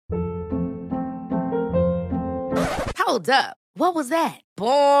Hold up. What was that?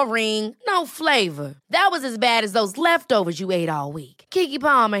 Boring. No flavor. That was as bad as those leftovers you ate all week. Keke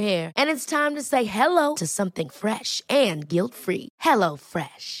Palmer here, and it's time to say hello to something fresh and guilt-free. Hello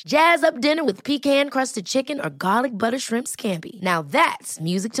Fresh. Jazz up dinner with pecan-crusted chicken or garlic butter shrimp scampi. Now that's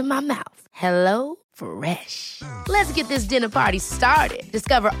music to my mouth. Hello Fresh. Let's get this dinner party started.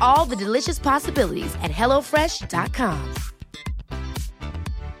 Discover all the delicious possibilities at hellofresh.com.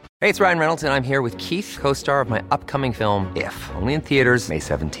 Hey, it's Ryan Reynolds, and I'm here with Keith, co-star of my upcoming film, If, only in theaters May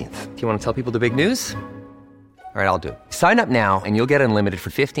 17th. Do you want to tell people the big news? All right, I'll do it. Sign up now and you'll get unlimited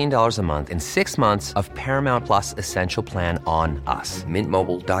for $15 a month and 6 months of Paramount Plus Essential Plan on us.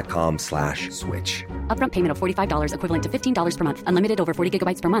 MintMobile.com/switch. Upfront payment of $45 equivalent to $15 per month. Unlimited over 40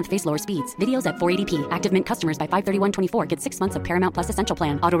 gigabytes per month. Face lower speeds. Videos at 480p. Active Mint customers by 531.24 get 6 months of Paramount Plus Essential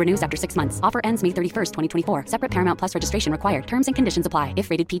Plan. Auto renews after 6 months. Offer ends May 31st, 2024. Separate Paramount Plus registration required. Terms and conditions apply if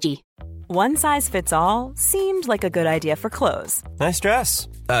rated PG. One size fits all seemed like a good idea for clothes. Nice dress.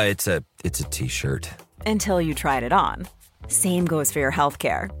 It's a t-shirt. Until you tried it on. Same goes for your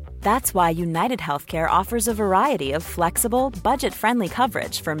healthcare. That's why United Healthcare offers a variety of flexible, budget-friendly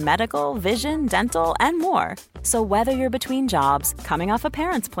coverage for medical, vision, dental, and more. So whether you're between jobs, coming off a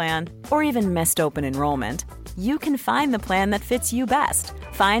parent's plan, or even missed open enrollment, you can find the plan that fits you best.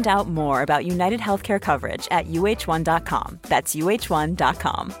 Find out more about United Healthcare coverage at uh1.com. That's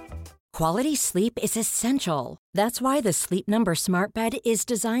uh1.com. Quality sleep is essential. That's why the Sleep Number Smart Bed is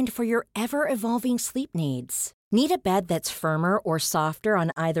designed for your ever-evolving sleep needs. Need a bed that's firmer or softer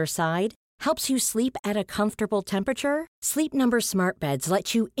on either side? Helps you sleep at a comfortable temperature? Sleep Number Smart Beds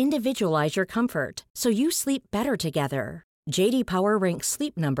let you individualize your comfort, so you sleep better together. J.D. Power ranks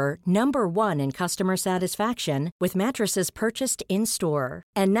Sleep Number number 1 in customer satisfaction with mattresses purchased in-store.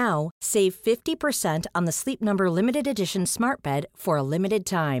 And now, save 50% on the Sleep Number Limited Edition Smart Bed for a limited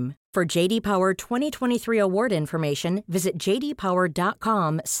time. For J.D. Power 2023 award information, visit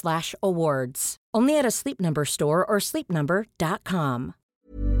jdpower.com/awards. Only at a Sleep Number store or sleepnumber.com.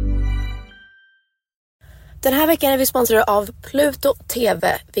 Den här veckan är vi sponsrade av Pluto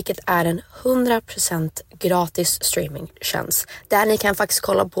TV, vilket är en 100% gratis streamingtjänst. Där ni kan faktiskt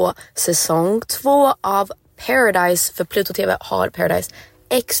kolla på säsong 2 av Paradise, för Pluto TV har Paradise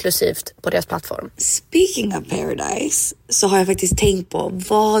exklusivt på deras plattform. Speaking of Paradise så har jag faktiskt tänkt på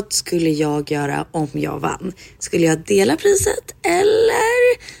vad skulle jag göra om jag vann? Skulle jag dela priset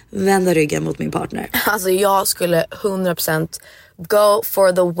eller vända ryggen mot min partner? Alltså jag skulle 100% go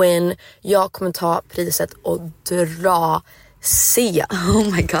for the win. Jag kommer ta priset och dra Sia.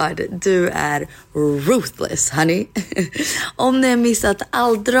 Oh my god, du är ruthless, honey. Om ni har missat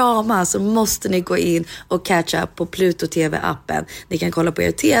all drama så måste ni gå in och catch up på Pluto TV-appen. Ni kan kolla på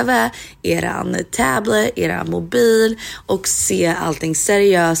er TV, eran tablet, eran mobil och se allting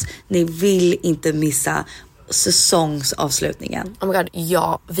seriöst. Ni vill inte missa säsongsavslutningen. Oh my god,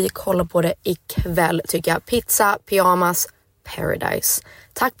 ja, vi kollar på det ikväll tycker jag. Pizza, pyjamas, Paradise.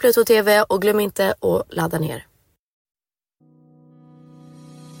 Tack Pluto TV och glöm inte att ladda ner.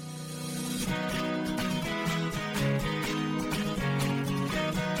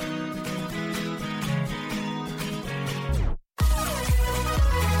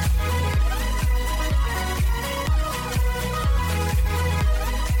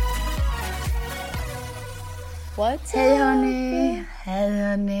 Hej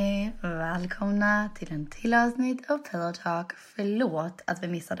hörni, välkomna till en till avsnitt av Pillow Talk. Förlåt att vi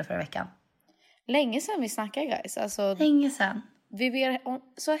missade förra veckan. Länge sedan vi snackade guys. Alltså, länge sedan. Vi ber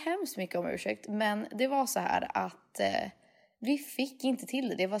så hemskt mycket om ursäkt. Men det var så här att vi fick inte till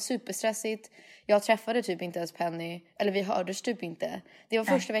det. Det var superstressigt. Jag träffade typ inte ens Penny. Eller vi hördes typ inte. Det var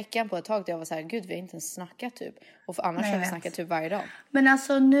första veckan på ett tag där jag var så här: gud, vi har inte ens snackat typ. Och för annars har vi snackat typ varje dag. Men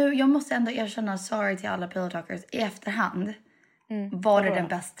alltså nu, jag måste ändå erkänna sorry till alla Pillow Talkers. I efterhand var det den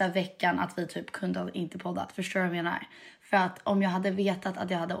bästa veckan att vi typ kunde inte poddat. Förstår du vad jag menar? För att om jag hade vetat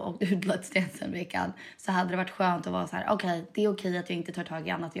att jag hade åkt ut Let's Dance en veckan så hade det varit skönt att vara så här: okej, det är okej att jag inte tar tag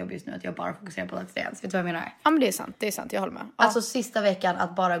i annat jobb just nu. Att jag bara fokuserar på Let's Dance. Vet du vad jag menar? Ja, men det är sant, jag håller med. Alltså sista veckan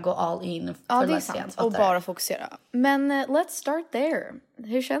att bara gå all in för Let's Dance. Ja, det är sant, och bara fokusera. Men let's start there.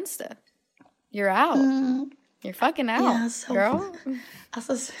 Hur känns det? You're out. You're fucking out, girl.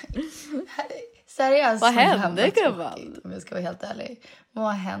 Alltså, seriöst. Vad hände, gubben? Om jag ska vara helt ärlig.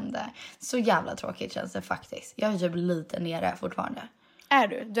 Vad hände? Så jävla tråkigt känns det faktiskt. Jag är typ lite nere fortfarande. Är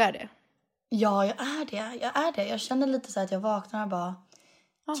du? Du är det? Ja, jag är det. Jag känner lite så att jag vaknar och bara...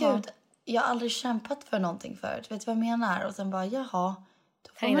 Gud, jag har aldrig kämpat för någonting förut. Vet du vad jag menar? Och sen bara, jaha. Då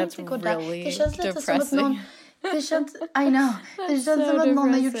får man inte gå där. Det känns lite som att någon... Det känns, I know. Det känns som att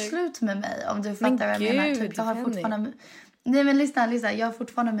någon har gjort slut med mig. Om du fattar vad jag menar. Typ, jag har fortfarande... Nej men lyssna. Jag har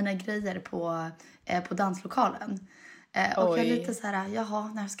fortfarande mina grejer på danslokalen. Och jag är lite så här,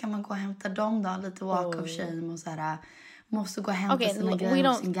 jaha, när ska man gå och hämta dem då? Lite walk of shame och så här, måste gå och hämta sina grejer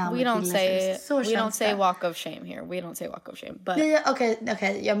hos sin gamla kille. We don't say walk of shame here. We don't say walk of shame. But...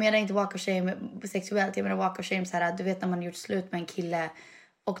 Okej, jag menar inte walk of shame sexuellt. Jag menar walk of shame så här, du vet när man gjort slut med en kille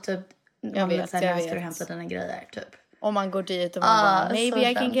och typ jag vet. Ska du hämta dina grejer typ. Om man går dit och man bara,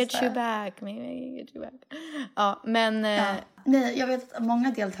 maybe I can get you back. Maybe I can get you back. Ja, men... Nej, jag vet att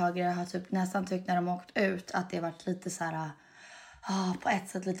många deltagare har typ nästan tyckt när de åkt ut att det har varit lite så här... på ett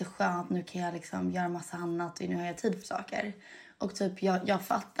sätt lite skönt. Nu kan jag liksom göra massa annat och nu har jag tid för saker. Och typ jag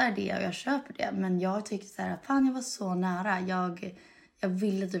fattar det och jag köper det. Men jag tyckte så här, fan jag var så nära. Jag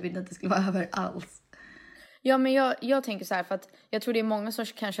ville typ inte att det skulle vara över alls. Ja, men jag tänker så här, för att jag tror det är många som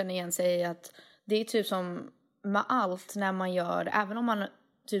kan känna igen sig i att det är typ som med allt när man gör, även om man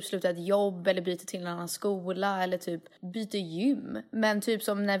typ slutar ett jobb eller byter till en annan skola eller typ byter gym. Men typ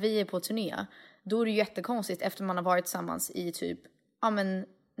som när vi är på turné, då är det jättekonstigt efter man har varit tillsammans i typ,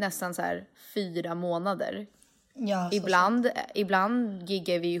 nästan så här 4 månader. Ja, ibland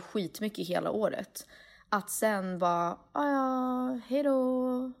giggar vi ju skitmycket hela året. Att sen bara,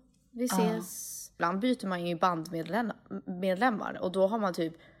 hejdå, vi ses. Ibland byter man ju bandmedlemmar och då har man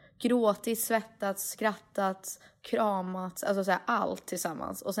typ gråtit, svettats, skrattat, kramat, alltså så här, allt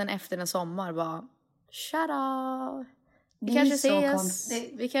tillsammans. Och sen efter en sommar bara, shut up. Vi kanske ses,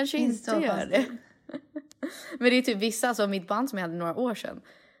 vi kanske inte gör det. Men det är typ vissa, som mitt band som jag hade några år sedan.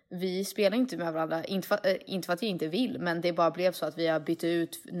 Vi spelar inte med varandra, inte för att jag inte vill, men det bara blev så att vi har bytt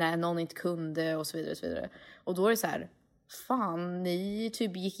ut när någon inte kunde och så vidare och så vidare. Och då är det så här, fan, ni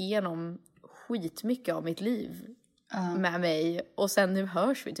typ gick igenom skitmycket av mitt liv med mig och sen nu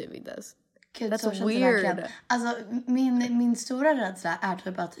hörs vi typ inte ens. Gud, that's weird. Alltså min stora rädsla är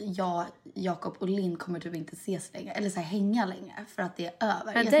typ att Jakob och Linn kommer typ inte ses längre eller så här, hänga längre för att det är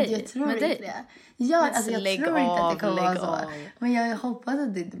över. Jag tror inte det. Ja, alltså jag tror inte att det kommer vara så. Men jag hoppas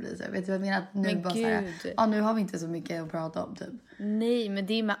att det inte blir så. Vet du vad jag menar? Att nu bara så här, nu har vi inte så mycket att prata om typ. Nej, men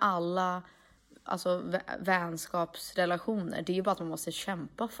det är med alla alltså vänskapsrelationer. Det är ju bara att man måste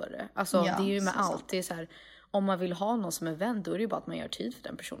kämpa för det. Alltså det är ju med allt. Det är så här, om man vill ha någon som är vän, då är det ju bara att man gör tid för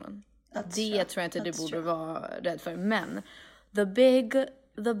den personen. Det tror jag inte du borde vara rädd för. Men the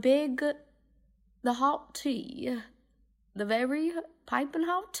hot tea, the very piping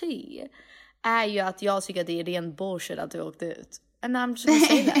hot tea, är ju att jag tycker att det är ren bullshit att du åkte ut. And I'm just gonna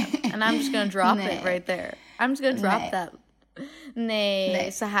say that. And I'm just gonna drop it right there. I'm just gonna drop that.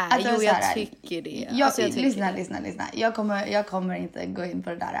 Nej, så här. Alltså, jo, så jag här, tycker det. Lyssna. Jag kommer inte gå in på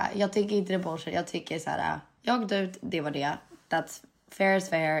det där. Jag tycker inte det är bullshit. Jag tycker så här, jag åkte ut, det var det. That's fair is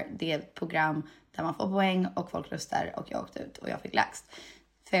fair. Det är ett program där man får poäng och folk röstar och jag åkte ut och jag fick lägst.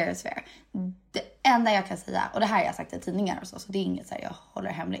 Fair is fair. Det enda jag kan säga, och det här har jag sagt i tidningar och så det är inget så här jag håller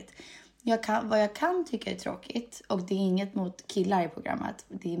hemligt. Vad jag kan tycka är tråkigt, och det är inget mot killar i programmet,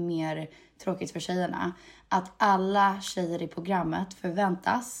 det är mer tråkigt för tjejerna, att alla tjejer i programmet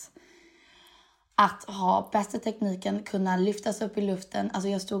förväntas att ha bästa tekniken, kunna lyftas upp i luften. Alltså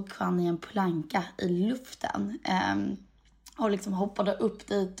jag stod kvar i en planka i luften och liksom hoppade upp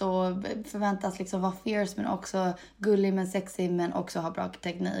dit och förväntas liksom vara fierce men också gullig men sexig men också ha bra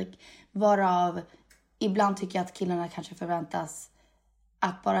teknik. Varav ibland tycker jag att killarna kanske förväntas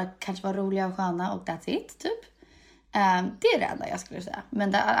att bara kanske vara roliga och sköna och that's it typ. Det är det enda jag skulle säga.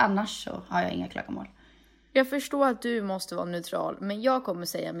 Men annars så har jag inga klagomål. Jag förstår att du måste vara neutral, men jag kommer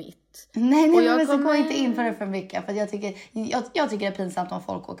säga mitt. Nej, men så gå inte in för det för mycket. För jag tycker det är pinsamt om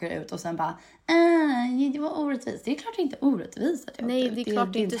folk åker ut och sen bara, det var orättvist. Det är klart det inte är orättvist att jag Nej, åkte ut. det är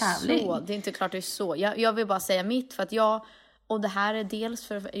klart det inte så. Det är inte klart det är så. Jag vill bara säga mitt, för att och det här är dels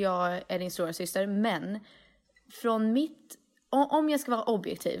för att jag är din stora syster, men från mitt, om jag ska vara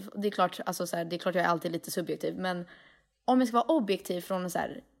objektiv, det är klart, alltså så här, det är klart jag är alltid lite subjektiv, men om jag ska vara objektiv från en så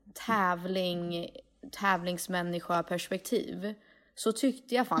här tävlingsmänniska perspektiv, så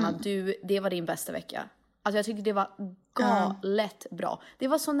tyckte jag fan att det var din bästa vecka. Alltså jag tyckte det var galet bra. Det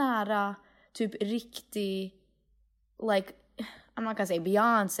var så nära typ riktig, like, I'm not gonna say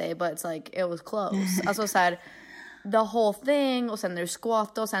Beyoncé, but it's like it was close. Alltså så här, the whole thing, och sen när du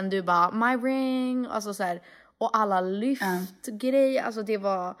squattade och sen du bara my ring, alltså så här, och alla lyftgrejer, alltså det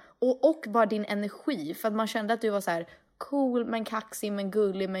var och bara din energi, för att man kände att du var så här cool men kaxig men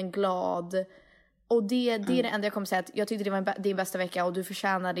gullig men glad. Och det är det enda jag kommer säga, att jag tyckte det var din bästa vecka och du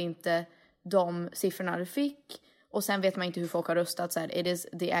förtjänade inte de siffrorna du fick. Och sen vet man inte hur folk har röstat så här, it is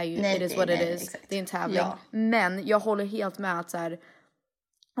what it is. Exakt. Det är en tävling. Ja. Men jag håller helt med att så här,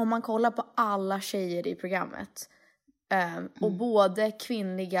 om man kollar på alla tjejer i programmet och både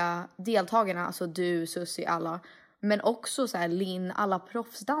kvinnliga deltagarna, alltså du, Susie, alla, men också så här Linn, alla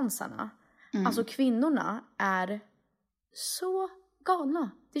proffsdansarna. Alltså kvinnorna är så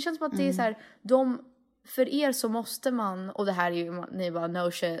galna. Det känns som att det är så här, de, för er så måste man, och det här är ju, ni bara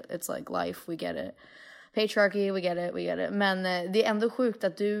no shit, it's like life, we get it. Patriarchy, we get it. Men det är ändå sjukt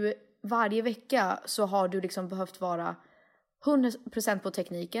att du varje vecka så har du liksom behövt vara 100% på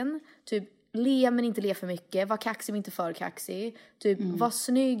tekniken. Typ le men inte le för mycket. Var kaxig men inte för kaxig. Typ var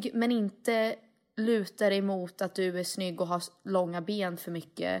snygg men inte luta dig mot att du är snygg och har långa ben för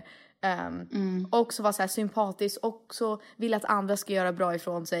mycket. Också vara så här sympatisk. Också vill att andra ska göra bra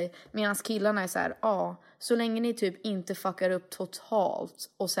ifrån sig. Medan killarna är så här, så länge ni typ inte fuckar upp totalt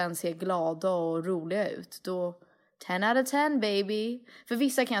och sen ser glada och roliga ut, då 10 out of 10 baby. För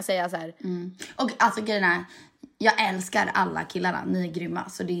vissa kan jag säga så här. Och alltså grejen är, jag älskar alla killarna, ni är grymma.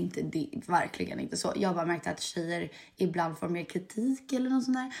 Så det är verkligen inte så. Jag bara märkte att tjejer ibland får mer kritik eller något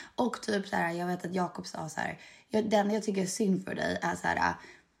sånt där. Och typ så här, jag vet att Jakob sa så här, den jag tycker är synd för dig är så här,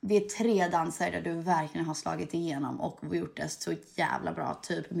 det är 3 danser där du verkligen har slagit igenom och gjort det så jävla bra.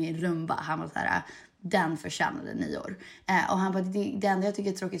 Typ med rumba. Han var så här, den förtjänade 9 år. Och han bara, det enda jag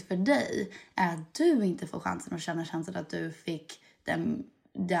tycker är tråkigt för dig är att du inte får chansen att känna chansen att du fick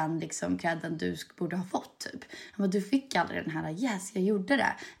den liksom credden du borde ha fått typ. Han bara, du fick aldrig den här, yes jag gjorde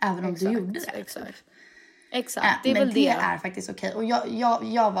det. Även om du gjorde det. Exakt. Det är men väl det är faktiskt okej. Och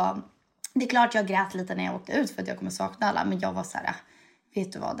jag var, det är klart jag grät lite när jag åkte ut för att jag kommer sakna alla. Men jag var så här,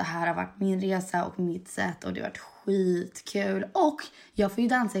 vet du vad, det här har varit min resa och mitt sätt och det har varit skitkul. Och jag får ju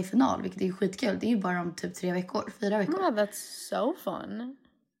dansa i final, vilket är skitkul. Det är ju bara om typ 4 veckor. That's so fun.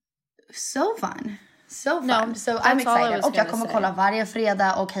 So fun. So fun. No, so that's I'm all I excited. was Och jag gonna kommer say. kolla varje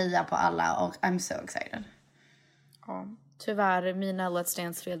fredag och heja på alla. Och I'm so excited. Ja, tyvärr, mina Let's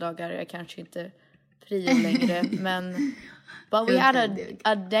Dance-fredagar är kanske inte prio längre. Men but we had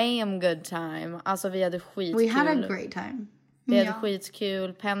a damn good time. Alltså vi hade skitkul. We had a great time. Vi hade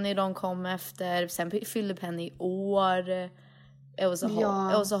skitkul. Penny de kom efter. Sen fyllde Penny år. It was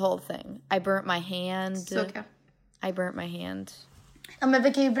a whole thing. I burnt my hand. I burnt my hand. Ja, men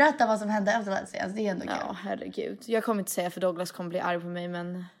vi kan ju berätta vad som hände efter Let's Dance. Det är ändå kul. Ja, herregud. Jag kommer inte säga för Douglas kommer bli arg på mig,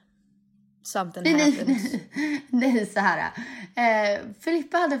 men something happened. Nej, så här.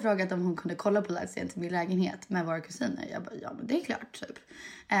 Filippa hade frågat om hon kunde kolla på Let's Dance i min lägenhet med våra kusiner. Jag bara, ja men det är klart typ.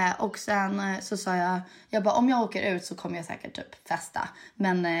 Och sen så sa jag bara, om jag åker ut så kommer jag säkert typ festa.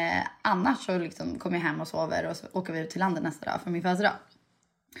 Men annars så liksom kommer jag hem och sover och så åker vi ut till landet nästa dag för min födelsedag.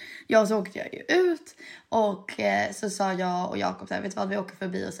 Ja, så åkte jag ju ut och så sa jag och Jakob så här, vet du vad, vi åker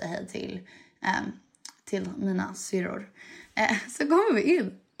förbi och säger hej till mina syror. Så kommer vi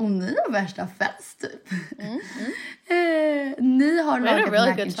in och ni har värsta fest typ. Ni har lagat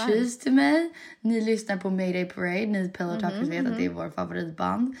really mac and cheese till mig. Ni lyssnar på Mayday Parade. Ni Pillow Talkers vet att det är vår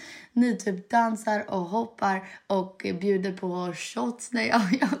favoritband. Ni typ dansar och hoppar och bjuder på shots när jag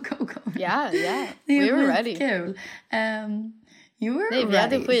och Jakob kommer. Yeah. Det är We were ready. kul. You were Nej, vi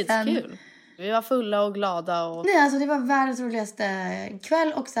hade ready. skitkul. Vi var fulla och glada. Och... Nej, alltså det var världens roligaste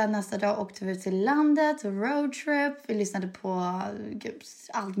kväll. Och sen nästa dag åkte vi till landet. Roadtrip. Vi lyssnade på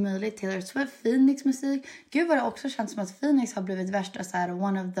allt möjligt. Taylor Swift, Phoenix musik. Gud vad det också känns som att Phoenix har blivit värsta så här,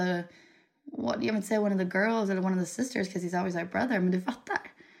 one of the girls eller one of the sisters. Because he's always like brother. Men du fattar.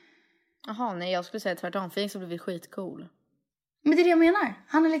 Jaha, nej jag skulle säga tvärtom. Phoenix har blivit skitcool. Men det är det jag menar.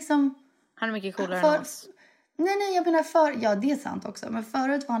 Han är liksom... Han är mycket coolare än oss. Nej, jag menar ja det är sant också. Men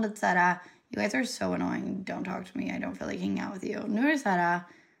förut var han lite så här, you guys are so annoying, don't talk to me, I don't feel like hanging out with you. Nu är det så här,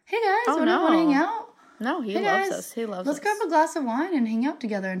 hey guys, wanna hang out? No, he hey loves guys, us. He loves let's us. grab a glass of wine and hang out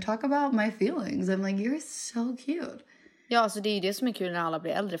together and talk about my feelings. I'm like, you're so cute. Ja, alltså det är ju det som är kul när alla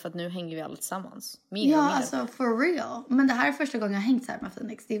blir äldre, för att nu hänger vi alla tillsammans. Mer och Ja, mer. alltså for real. Men det här är första gången jag har hängt så här med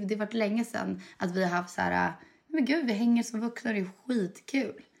Phoenix. Det har varit länge sedan att vi har haft så här, men gud, vi hänger som vuxna, det är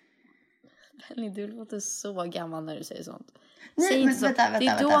skitkul. Penny, du låter så gammal när du säger sånt. Nej, Säg men inte så. vänta, det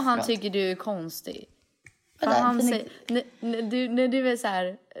är då han förlåt. tycker du är konstig. För Vänta, han Phoenix. säger, när du är så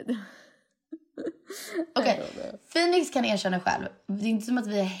här. Okej, Phoenix kan erkänna själv. Det är inte som att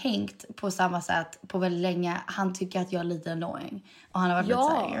vi har hängt på samma sätt på väldigt länge. Han tycker att jag är lite annoying. Och han har varit lite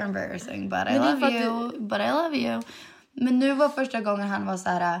såhär, you're embarrassing, but I love you. Men nu var första gången han var så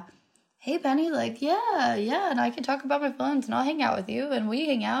här, hey Penny, like yeah, and I can talk about my feelings and I'll hang out with you and we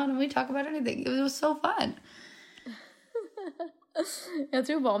hang out and we talk about anything. It was so fun. Jag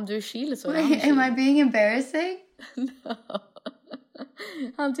tror bara om du är chill så är han Wait, chill. am I being embarrassing? No.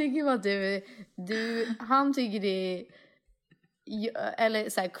 Han tycker bara att han tycker det är, eller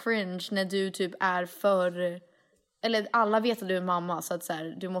så här cringe när du typ är för, eller alla vet att du är mamma, så att så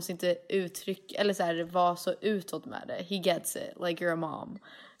här, du måste inte uttrycka eller så här, vara så utåt med det. He gets it, like you're a mom.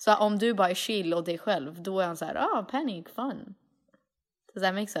 Så om du bara är chill och dig själv, då är han så här, Penny, fun. Does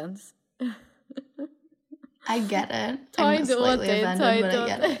that make sense? I get it. Ta inte åt dig.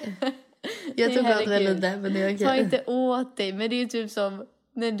 Jag tog åt mig lite, men det är okej. Ta inte åt dig. Men det är typ som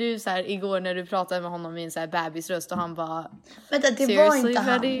när du så här, igår när du pratade med honom i en så här bebisröst och han bara... Vänta, det var inte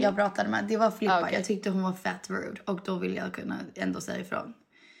han ready? jag pratade med. Det var Filippa. Okay. Jag tyckte hon var fett rude. Och då ville jag kunna ändå säga ifrån.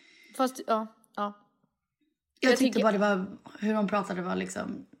 Fast, ja. Jag tyckte bara det var... Hur de pratade var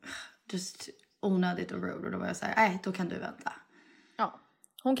liksom... Just onödigt och rude. Och då var jag såhär, nej, då kan du vänta. Ja,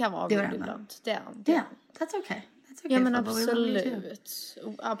 hon kan vara rude ibland. Det är yeah, that's okay. That's okay. Ja, men absolut.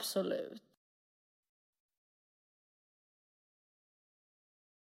 Absolut.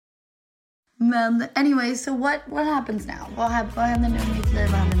 Men anyway, so what happens now? Vad händer nu i mitt liv?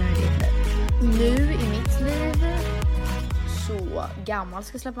 Vad händer nu i ditt liv? Nu i mitt liv så Gammal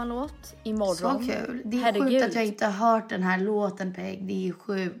ska släppa en låt imorgon. Så kul. Det är sjukt att jag inte har hört den här låten, Peg. Det är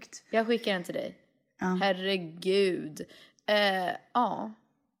sjukt. Jag skickar den till dig. Ja. Herregud. Ja.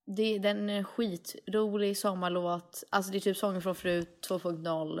 Den är en skitrolig sommarlåt. Alltså det är typ sånger från Frut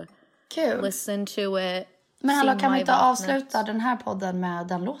 2.0. Kul. Listen to it. Men hallå, kan vi inte avsluta den här podden med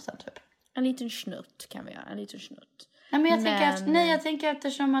den låten typ? En liten snutt kan vi göra. En liten snutt. Nej, jag tänker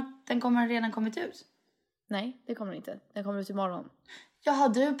eftersom att den kommer redan kommit ut. Nej, det kommer inte. Den kommer ut imorgon. Jaha,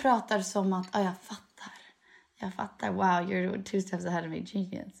 du pratar som att... Jag fattar. Wow, you're 2 steps ahead of me.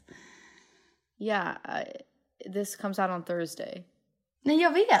 Genius. Yeah, this comes out on Thursday. Nej,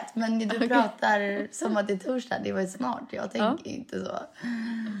 jag vet. Men du pratar som att det är torsdag. Det var smart. Jag tänker inte så.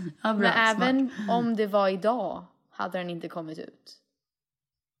 Ja, bra, men även om det var idag hade den inte kommit ut.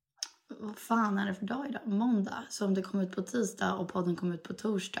 Vad fan är det för dag idag? Måndag. Så om det kom ut på tisdag och podden kom ut på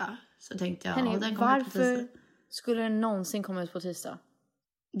torsdag så tänkte jag... Henny, den varför skulle den någonsin komma ut på tisdag?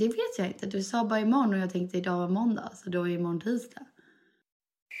 Det vet jag inte. Du sa bara imorgon och jag tänkte idag var måndag. Så då är imorgon tisdag.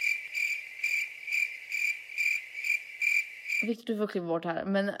 Vilket du får klippa bort här.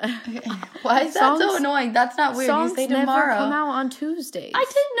 Men why is that so annoying? That's not weird. Songs you say tomorrow. never come out on Tuesdays. I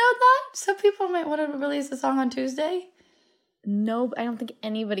didn't know that. Some people might want to release a song on Tuesday. No, I don't think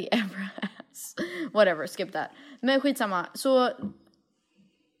anybody ever has. Whatever, skip that. Men skitsamma. Så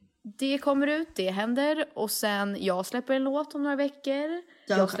det kommer ut, det händer. Och sen jag släpper en låt om några veckor.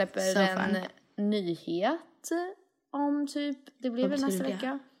 Jag släpper en nyhet om typ, det blir väl nästa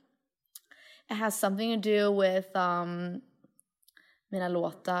vecka. It has something to do with mina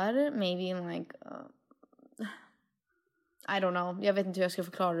låtar. Maybe like... I don't know. Jag vet inte hur jag ska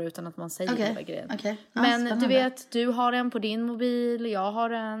förklara det utan att man säger hela grejen. Okay. Men spännande. du vet, du har en på din mobil. Jag har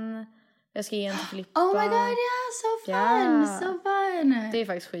en. Jag ska ge en till Filippa. Oh my god, yeah. So fun. Yeah. So fun. Det är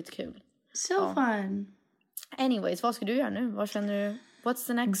faktiskt skitkul. So fun. Anyways, vad ska du göra nu? Vad känner du? What's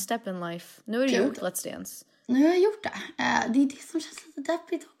the next step in life? Nu har du gjort Let's Dance. Nu har jag gjort det. Det är det som känns lite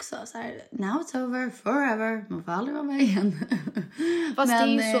deppigt också. Så här, now it's over, forever. Man får aldrig vara med igen. Fast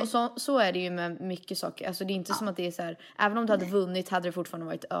men, det är ju så är det ju med mycket saker. Alltså det är inte som att det är så här, även om du hade vunnit hade det fortfarande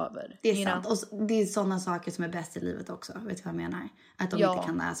varit över. Det är sant. Och det är sådana saker som är bäst i livet också. Vet du vad jag menar? Att de inte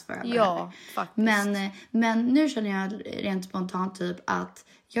kan last forever. Ja, faktiskt. Men nu känner jag rent spontant typ att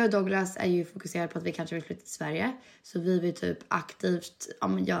jag och Douglas är ju fokuserade på att vi kanske vill flytta till Sverige. Så vi vill typ aktivt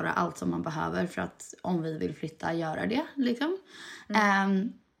göra allt som man behöver för att om vi vill flytta, göra det liksom.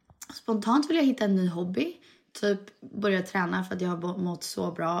 Spontant vill jag hitta en ny hobby. Typ börja träna för att jag har mått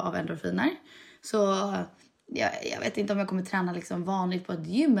så bra av endorfiner. Så jag vet inte om jag kommer träna liksom vanligt på ett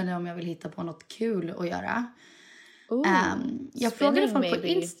gym eller om jag vill hitta på något kul att göra. Jag frågade folk på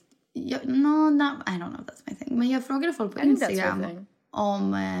Instagram. I don't know if that's my thing. Men jag frågade folk på Instagram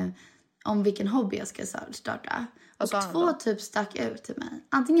om vilken hobby jag ska starta. Och 2 typ stack ut till mig.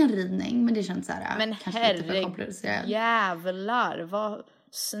 Antingen ridning, men det känns så här. Men herregud, jävlar. Vad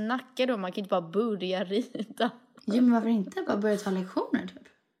snackar du om? Man kan inte bara börja rida. Jo, men varför inte? Bara börja ta lektioner typ.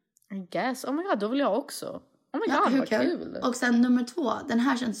 I guess. Oh my god, då vill jag också. Oh my god, vad kul. Och sen nummer 2, den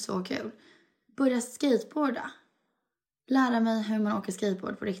här känns så kul. Börja skateboarda. Lära mig hur man åker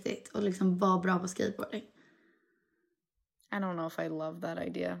skateboard på riktigt. Och liksom vara bra på skateboarding. I don't know if I love that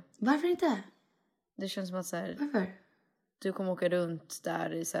idea. Varför inte? Det känns som att så här, varför? Du kommer åka runt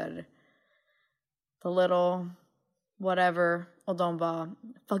där i så här, the little whatever. Och de bara,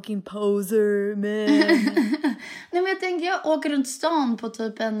 fucking poser, man. Nej, men jag tänker jag åker runt stan på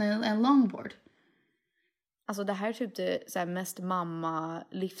typ en longboard. Alltså det här är typ det så här, mest mamma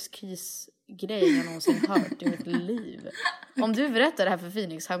livskris-grej jag någonsin hört i mitt liv. Om du berättar det här för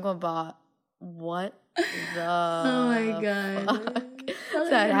Phoenix, han kommer bara, what the oh my god fuck?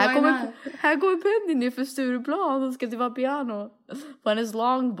 Så här går Penny ner för Stureplan och ska till Vapiano på hennes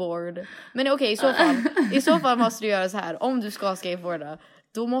longboard. Men okej, i så fall måste du göra så här. Om du ska skateboarda,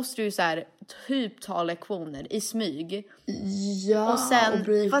 då måste du så här typ ta lektioner i smyg. Ja, och sen, och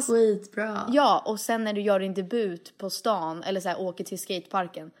bli skitbra. Ja, och sen när du gör din debut på stan eller så här åker till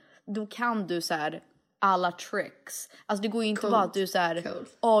skateparken, då kan du så här alla tricks. Alltså det går ju inte bara att du så här,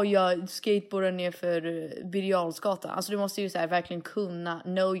 jag skateboardar ner för Birger Jarlsgatan. Alltså du måste ju så här verkligen kunna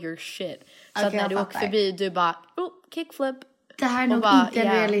know your shit. Så att när du åker förbi, du bara kickflip. Det här är nog inte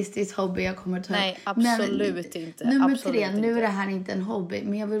en realistisk hobby jag kommer att ta upp. Nej, absolut inte. Nummer 3, nu är det här inte en hobby.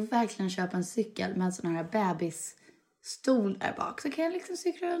 Men jag vill verkligen köpa en cykel med en sån här bebisstol där bak. Så kan jag liksom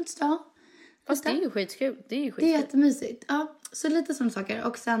cykla runt stan. Fast det är ju skitkul. Det är jättemysigt. Ja, så lite sådana saker.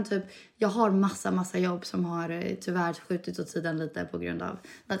 Och sen typ, jag har massa jobb som har tyvärr skjutit åt sidan lite på grund av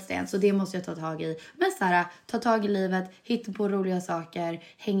Let's Dance. Så det måste jag ta tag i. Men så här, ta tag i livet, hitta på roliga saker,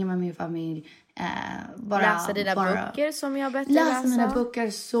 hänga med min familj. Läsa dina böcker som jag bett dig läsa. Läsa mina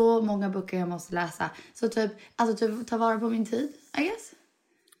böcker, så många böcker jag måste läsa. Så typ, ta vara på min tid, I guess.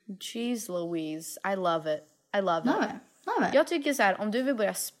 Jeez Louise, I love it. Love it. Jag tycker så här, om du vill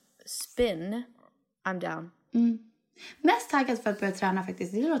börja spin, I'm down. Mest taggad för att börja träna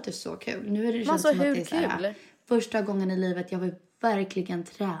faktiskt. Det låter så kul. Nu är det känns som att det är så här, första gången i livet jag vill verkligen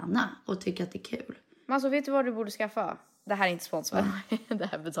träna och tycka att det är kul. Men alltså, vet du vad du borde skaffa? Det här är inte sponsor. Det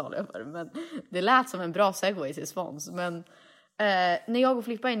här betalar jag för. Men det lät som en bra segway till spons. Men när jag och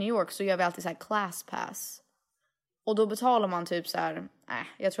Flippa i New York så gör vi alltid så här class pass. Och då betalar man typ så här.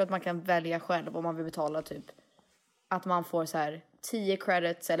 Jag tror att man kan välja själv om man vill betala typ. Att man får så här 10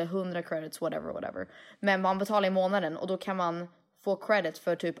 credits eller 100 credits, whatever. Men man betalar i månaden och då kan man få credit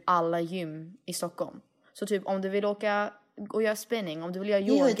för typ alla gym i Stockholm. Så typ om du vill åka och göra spinning, om du vill göra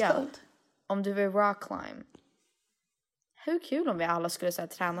yoga, om du vill rock climb. Hur kul om vi alla skulle så här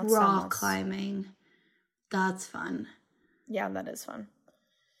träna tillsammans. Rock climbing. That's fun. Yeah, that is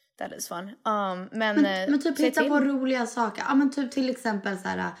fun. Men typ hitta på roliga saker. Ja, men typ till exempel så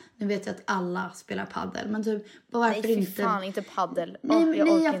här, nu vet jag att alla spelar paddel, men typ varför inte? Nej, fan inte paddel. Nej,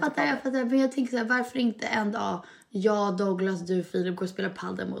 jag fattar, men jag tänker så här, varför inte en dag jag, Douglas, du, Filip går och spelar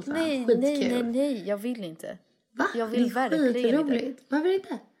paddel mot varandra? Nej, jag vill inte. Va? Jag vill verkligen inte. Varför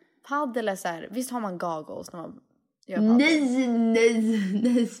inte? Paddel är så här, visst har man goggles när man gör paddel?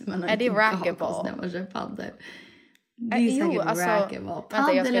 Nej. Man har är det racquetball när man kör paddel? Det är säkert racquetball.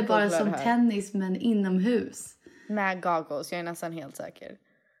 Paddel är bara som tennis men inomhus. Med goggles, jag är nästan helt säker.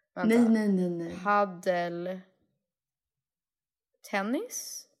 Nej. Paddel.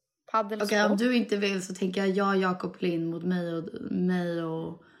 Tennis? Paddel. Okej, om du inte vill så tänker jag Jakob Lind mot mig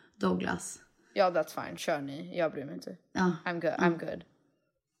och Douglas. Ja, that's fine. Kör ni. Jag bryr mig inte. Ja. I'm good.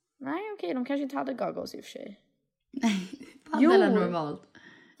 Nej, okej. De kanske inte hade goggles i och för sig. Nej, paddel är normalt.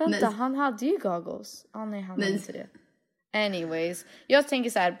 Vänta, han hade ju goggles. Nej, han hade inte det. Anyways, jag tänker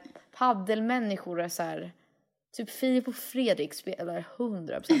så här, paddelmänniskor är så här, typ Filip och Fredrik spelar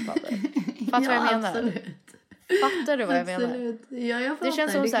 100% paddel. Fattar vad jag menar? Absolut. Fattar du vad jag menar? Ja, jag fattar. Det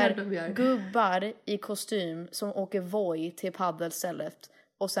känns som så här, gubbar i kostym som åker Voi till paddelstället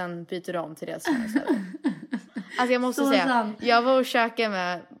och sen byter de till deras stället. Alltså jag måste säga, jag var och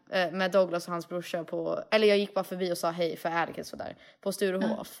käkade med Douglas och hans brorsa på, eller jag gick bara förbi och sa hej för Erkes där på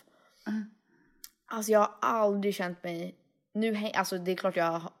Sturehof. Alltså jag har aldrig känt mig alltså det är klart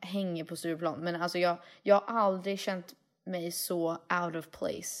jag hänger på Stureplan, men alltså jag har aldrig känt mig så out of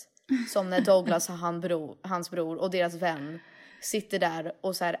place som när Douglas och hans bror och deras vän sitter där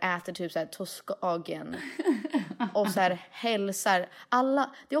och så här äter typ så här toskagen och så här hälsar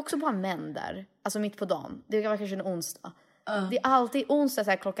alla. Det är också bara män där, alltså mitt på dagen. Det var kanske en onsdag. Det är alltid onsdag så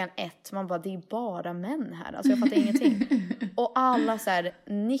här 1:00. Man bara, det är bara män här. Alltså jag fattar ingenting. Och alla så här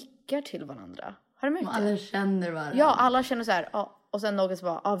nickar till varandra. Har du märkt det? Alla känner varandra. Ja, alla känner så här. Och sen någon så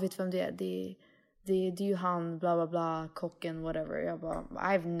bara, vet du vem det är? Det är ju han, bla bla bla, kocken, whatever. Jag bara,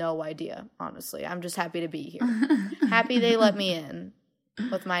 I have no idea, honestly. I'm just happy to be here. Happy they let me in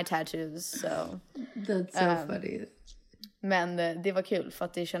with my tattoos, so. That's so funny. Men det var kul för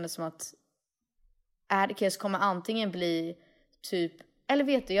att det kändes som att Erkes kommer antingen bli typ, eller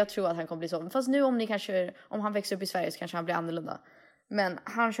vet du, jag tror att han kommer bli så. Fast nu om han växer upp i Sverige så kanske han blir annorlunda. Men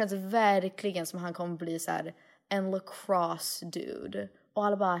han känns verkligen som han kommer bli så här en lacrosse dude. Och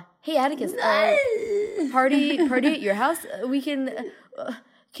alla bara, hey Atticus, party at your house. We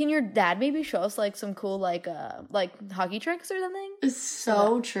can your dad maybe show us like some cool like hockey tricks or something?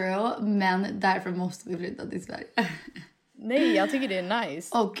 So true, men därför måste vi flytta till Sverige. Nej, jag tycker det är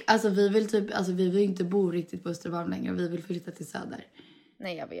nice. Och alltså vi vill inte bo riktigt på Östermalm längre. Vi vill flytta till Söder.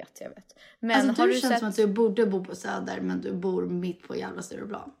 Nej, jag vet. Men alltså har du känns sett som att du borde bo på Söder, men du bor mitt på jävla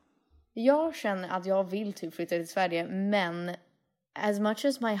Stureplan. Jag känner att jag vill typ flytta till Sverige, men as much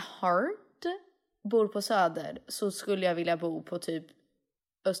as my heart bor på Söder så skulle jag vilja bo på typ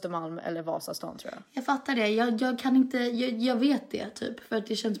Östermalm eller Vasastan tror jag. Jag fattar det. Jag kan inte... Jag vet det typ. För att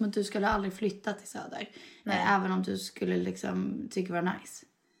det känns som att du skulle aldrig flytta till Söder. Även om du skulle liksom tycka det var nice.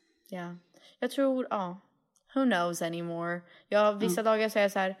 Ja. Jag tror... Who knows anymore. Vissa dagar säger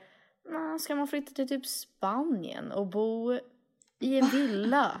jag så här... Ska man flytta till typ Spanien och bo i en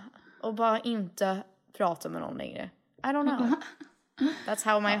villa och bara inte prata med någon längre? I don't know. That's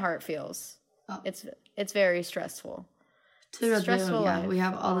how my heart feels. It's very stressful. Tur att we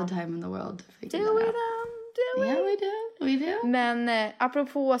have all the time in the world. Do we? Yeah, we do. Men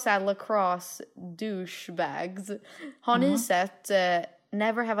apropå så här lacrosse douchebags. Har ni sett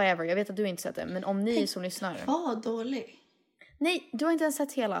Never Have I Ever? Jag vet att du inte sett det. Men om ni som lyssnar. Vad dålig. Nej, du har inte ens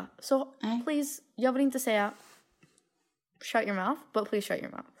sett hela. Så please, jag vill inte säga shut your mouth, but please shut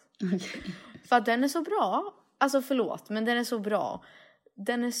your mouth. Okay. För att den är så bra. Alltså förlåt, men den är så bra.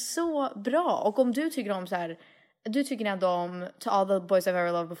 Den är så bra. Och om du tycker om så här... Du tycker ändå om To All the Boys I've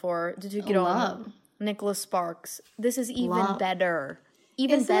Ever Loved Before. Du tycker om Nicholas Sparks. This is even better.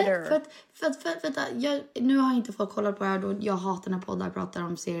 Even better. Nu har inte folk kollat på det här. Då jag hatar när poddar pratar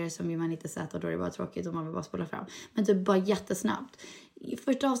om serier som man inte sett. Och då är det bara tråkigt och man vill bara spola fram. Men typ bara jättesnabbt.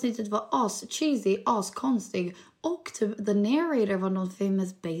 Första avsnittet var as-cheesy, as-konstig. Och typ the narrator var någon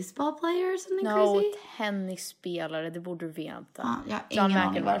famous baseball player or something crazy. Tennisspelare, det borde du veta. Jag har ingen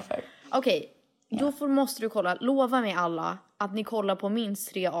aning varför. Okej. Då måste du kolla, lova mig alla att ni kollar på minst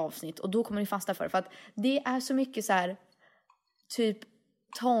 3 avsnitt och då kommer ni fastna för att det är så mycket så här typ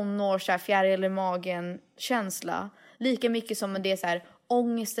tonårs så här, fjäril i magen känsla, lika mycket som det är så här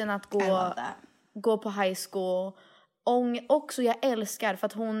ångesten att gå på high school. Också jag älskar för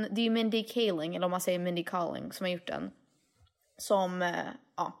att det är Mindy Kaling, eller om man säger Mindy Kaling som har gjort den, som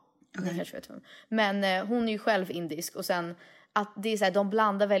ni kanske vet hon. Men hon är ju själv indisk och sen att det är så här, de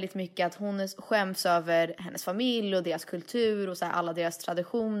blandar väldigt mycket att hon skäms över hennes familj och deras kultur och så här, alla deras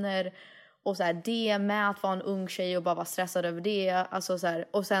traditioner och så här, det med att vara en ung tjej och bara vara stressad över det, alltså så här,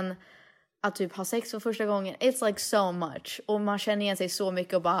 och sen att typ ha sex för första gången, it's like so much och man känner igen sig så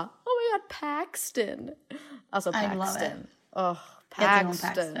mycket och bara oh my god, Paxton, alltså Paxton,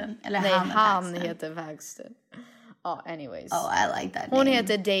 Paxton. Eller nej, han Paxton. Heter Paxton. Anyways. I like that hon name.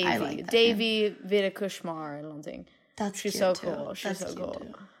 heter Davy. Like Davy Virakushmar eller någonting. She's so cool. She's so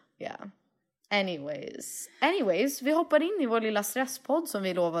cool. Yeah. Anyways, vi hoppar in i vår lilla stresspodd som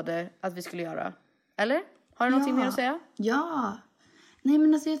vi lovade att vi skulle göra. Eller? Har du någonting mer att säga? Ja. Nej,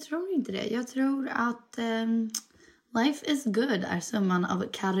 men alltså jag tror inte det. Jag tror att life is good är summan av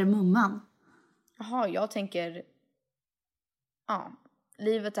kardemumman. Jaha, jag tänker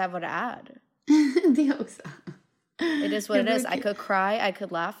livet är vad det är. Det också. It is what it is. I could cry, I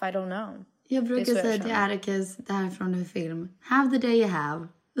could laugh, I don't know. Jag brukar säga till Atticus, det här är från en film, have the day you have.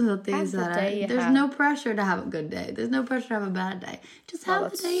 There's no pressure to have a good day. There's no pressure to have a bad day. Just have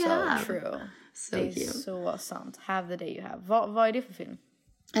the day you have. True. So det är cute. så sant. Have the day you have. Vad är det för film?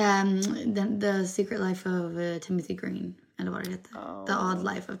 The Secret Life of Timothy Green. Eller vad det heter. The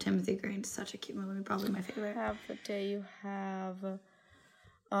Odd Life of Timothy Green. Such a cute movie. Probably my favorite. Have the day you have.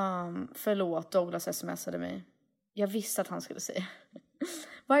 Förlåt, Douglas smsade mig. Jag visste att han skulle säga.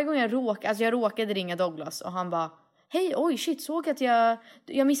 Varje gång jag råkade ringa Douglas och han bara, hej, oj, shit, såg att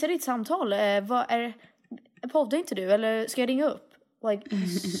jag missade ditt samtal. Poddar inte du eller ska jag ringa upp? Like,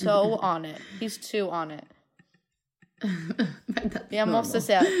 he's so on it. He's too on it. Jag måste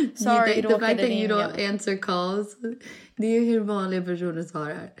säga, sorry, the fact that you don't answer calls. Det är hur vanliga personer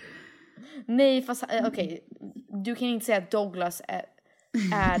svarar. Nej, fast okej. Du kan inte säga att Douglas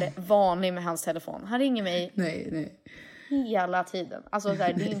är vanlig med hans telefon. Han ringer mig. Nej. Hela tiden. Alltså så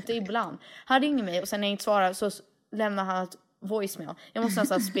här, det är inte ibland. Han ringer mig och sen när jag inte svarar så lämnar han ett voicemail. Jag måste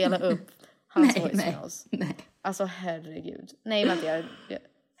nästan spela upp hans voicemails. Nej. Alltså herregud. Nej, vänta.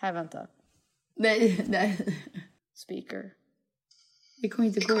 Vänta. Nej. Speaker. Det kommer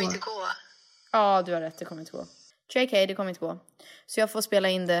inte gå. Ja, du har rätt. Det kommer inte gå. JK, det kommer inte gå. Så jag får spela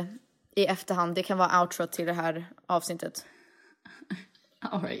in det i efterhand. Det kan vara outro till det här avsnittet.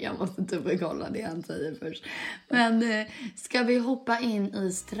 Alright, jag måste typ kolla det han säger först. Men ska vi hoppa in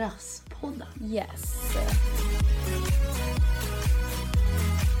i stresspodden? Yes.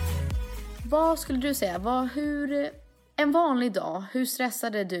 Vad skulle du säga? En vanlig dag, hur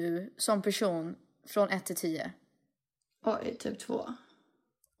stressade du som person från 1 till 10? Oj, typ 2.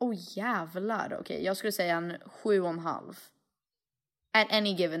 Jävlar. Okej, jag skulle säga en 7,5. At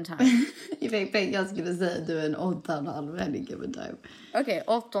any given time. Jag skulle säga att du är en 8,5 any given time. Okej,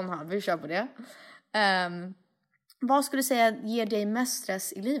 8,5. Vi kör på det. Vad skulle du säga ger dig mest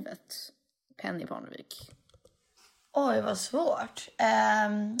stress i livet? Penny Parnevik. Oj, vad svårt.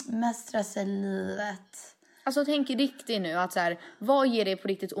 Mest stress i livet. Alltså tänk riktigt nu att så här, vad ger dig på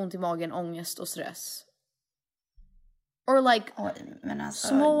riktigt ont i magen, ångest och stress? Or like men alltså,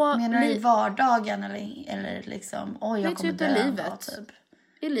 små... menar du i vardagen eller liksom... jag kommer typ dö i livet. typ.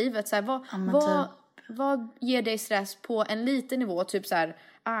 I livet, så här, vad ger dig stress på en liten nivå? Typ så här,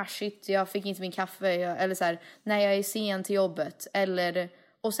 shit, jag fick inte min kaffe. Eller så här, när jag är sen till jobbet. Eller,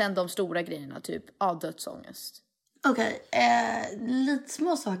 och sen de stora grejerna, typ, dödsångest. Okej, lite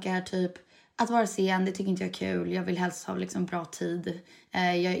små saker, typ att vara sen, det tycker inte jag är kul. Jag vill helst ha liksom bra tid.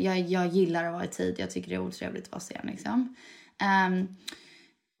 Jag gillar att vara i tid. Jag tycker det är otrevligt att vara sen liksom.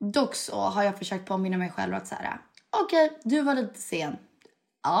 Dock så har jag försökt påminna mig själv att säga, okej, du var lite sen.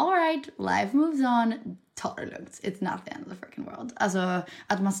 All right, life moves on. Ta det lugnt. It's not the end of the freaking world. Alltså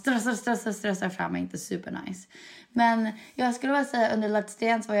att man stressar fram är inte super nice. Men jag skulle vilja säga under Let's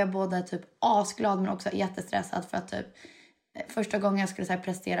Dance var jag både typ asglad men också jättestressad för att typ första gången jag skulle så här,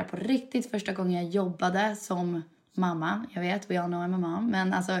 prestera på riktigt, första gången jag jobbade som mamma. Jag vet, we all know I'm a mom.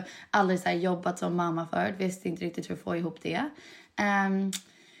 Men alltså aldrig så här, jobbat som mamma förut. Visste inte riktigt hur jag får ihop det.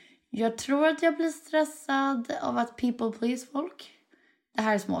 Jag tror att jag blir stressad av att people please folk. Det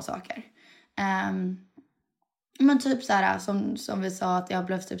här är små saker. Men typ så här som vi sa att jag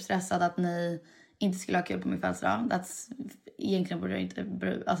blev typ stressad att ni inte skulle ha kul på min födelsedag. Egentligen borde jag inte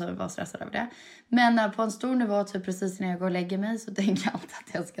vara stressad över det. Men på en stor nivå, typ precis när jag går och lägger mig, så tänker jag alltid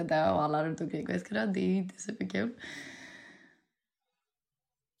att jag ska dö och alla runt omkring jag ska dö. Det är inte superkul.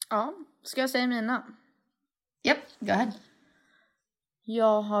 Ja, ska jag säga mina? Japp, go ahead.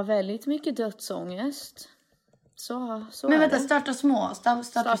 Jag har väldigt mycket dödsångest. Så men vänta, starta små.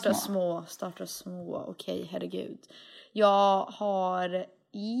 Starta små. Okej, herregud. Jag har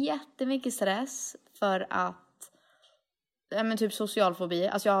jättemycket stress för att typ social fobi.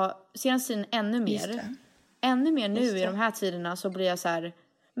 Alltså jag har senaste tiden ännu mer nu i de här tiderna så blir jag så här.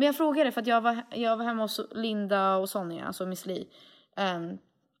 Men jag frågade för att jag var hemma hos Linda och Sonja, alltså Miss Li.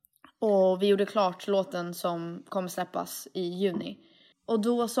 Och vi gjorde klart låten som kommer släppas i juni. Och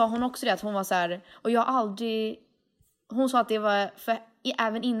då sa hon också det att hon var så här, och jag hon sa att det var för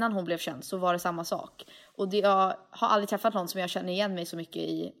även innan hon blev känd så var det samma sak. Och jag har aldrig träffat någon som jag känner igen mig så mycket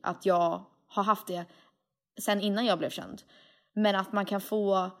i att jag har haft det sen innan jag blev känd. Men att man kan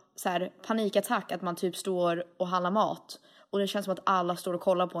få så här panikattack, att man typ står och handlar mat och det känns som att alla står och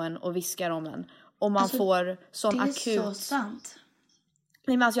kollar på en och viskar om en och man får sån akut. Det är så sant.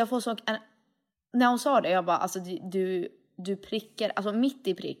 Nej, men alltså jag får så när hon sa det, jag bara alltså du prickar, alltså mitt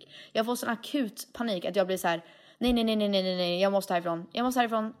i prick. Jag får sån akut panik att jag blir så här nej, jag måste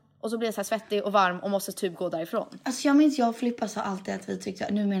härifrån. Och så blir jag så här svettig och varm och måste typ gå därifrån. Alltså jag minns, jag och Filippa sa alltid att vi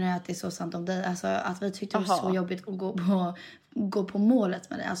tyckte, nu menar jag att det är så sant om dig, alltså att vi tyckte det var så jobbigt att gå på målet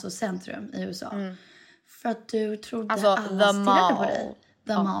med det, alltså centrum i USA. För att du trodde alltså, alla stirrade på dig.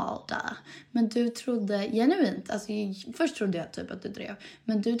 The mall där. Men du trodde genuint, alltså först trodde jag typ att du drev,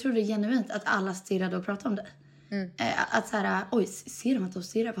 men du trodde genuint att alla stirrade och pratade om dig. Att så här, oj, ser de att de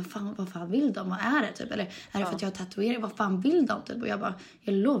stirrar? Vad fan vill de? Vad är det typ? Eller är det för att jag tatuerar? Vad fan vill de typ? Och jag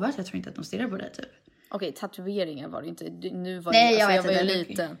lovar att jag tror inte att de stirrar på det typ. Okej, tatueringar var det inte. Nu var nej, jag var ju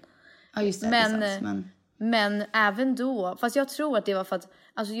liten. Ja, just det. Men även då, fast jag tror att det var för att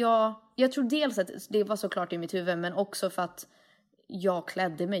alltså jag tror dels att det var såklart i mitt huvud, men också för att jag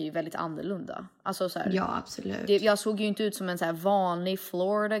klädde mig ju väldigt annorlunda. Alltså så här, ja, absolut. Jag såg ju inte ut som en så här vanlig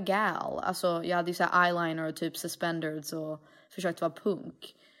Florida gal. Alltså jag hade ju så här eyeliner och typ suspenders och försökte vara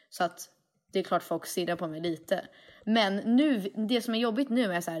punk. Så att det är klart folk stirrar på mig lite. Men nu, det som är jobbigt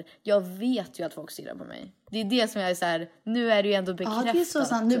nu är så här, jag vet ju att folk stirrar på mig. Det är det som jag är så här, nu är det ju ändå bekräftat. Ja, det är så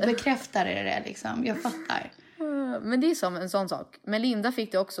sant. Nu bekräftar det liksom. Jag fattar. Men det är som en sån sak. Men Linda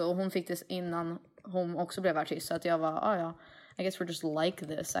fick det också och hon fick det innan hon också blev artist. Så att jag var, ja. I guess we're just like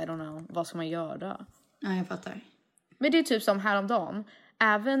this. I don't know. Vad ska man göra? Ja, jag fattar. Men det är typ som häromdagen.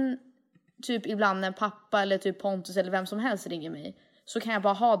 Även typ ibland när pappa eller typ Pontus eller vem som helst ringer mig. Så kan jag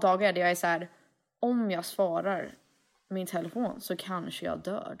bara ha dagar där jag är så här. Om jag svarar min telefon så kanske jag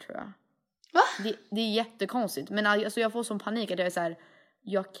dör, tror jag. Va? Det är jättekonstigt. Men alltså jag får sån panik att jag är så här.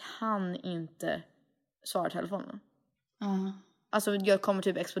 Jag kan inte svara telefonen. Alltså jag kommer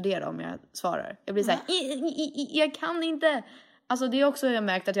typ explodera om jag svarar. Jag blir så här, jag kan inte. Alltså det är också jag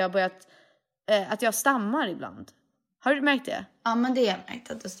märkt att jag har börjat att jag stammar ibland. Har du märkt det? Ja, men det är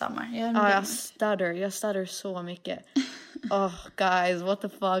märkt att du stammar. Jag stutter så mycket. Oh guys, what the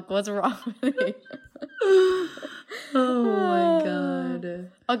fuck? What's wrong with me? Oh my god.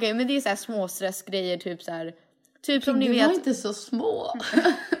 Okej, men det är så här små stressgrejer typ så här. Typ som ni vet. Det var inte så små.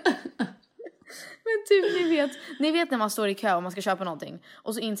 Men typ ni vet när man står i kö och man ska köpa någonting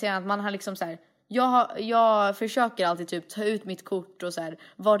och så inser jag att man har liksom så här, jag försöker alltid typ ta ut mitt kort och så här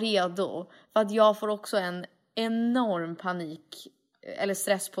vara redo för att jag får också enorm panik eller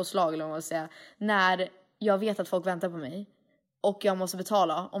stresspåslag eller vad man ska säga, när jag vet att folk väntar på mig och jag måste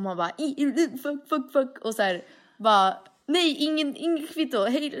betala och man bara fuck och så här bara nej, ingen kvitto,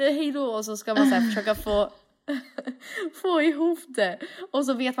 hej då, och så ska man så här försöka få ihop det. Och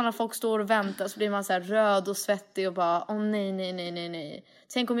så vet man att folk står och väntar, så blir man så här röd och svettig och bara nej.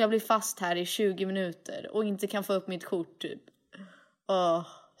 Tänk om jag blir fast här i 20 minuter och inte kan få upp mitt kort typ.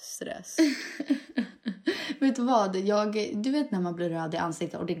 Stress. Vet du vad? Du vet när man blir röd i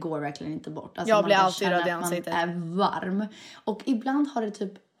ansiktet och det går verkligen inte bort. Alltså jag blir alltid röd i ansiktet. Man är varm. Och ibland har det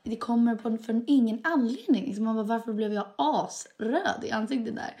typ, det kommer för ingen anledning. Så man bara, varför blev jag asröd i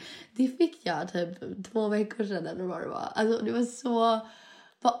ansiktet där? Det fick jag typ 2 veckor sedan eller vad det var. Alltså det var så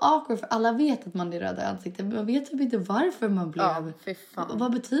awkward, för alla vet att man är röd i ansiktet. Men man vet typ inte varför man blev. Ja, fy fan.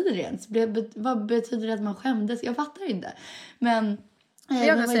 Vad betyder det ens? Vad betyder det att man skämdes? Jag fattar inte. Men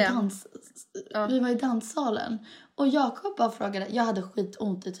vi var i danssalen. Och Jakob bara frågade, jag hade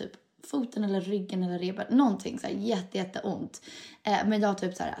skitont i typ foten eller ryggen eller reben, någonting så här jätteont. Men jag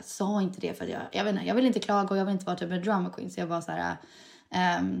typ så här sa inte det, för jag vet inte, jag vill inte klaga och jag vill inte vara typ en drama queen, så jag var så här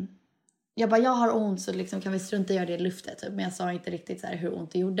jag bara, jag har ont, så liksom kan vi strunta i göra det i luftet typ. Men jag sa inte riktigt så här hur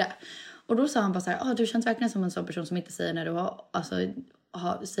ont det gjorde. Och då sa han bara så här, du känns verkligen som en sån person som inte säger när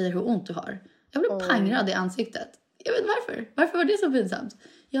du säger hur ont du har. Jag blev pangrad i ansiktet. Jag vet varför. Varför var det så pinsamt?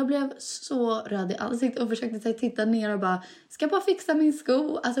 Jag blev så röd i ansiktet och försökte titta ner och bara, ska jag bara fixa min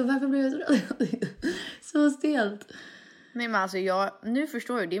sko? Alltså varför blev jag så röd? Så stelt. Nej men alltså nu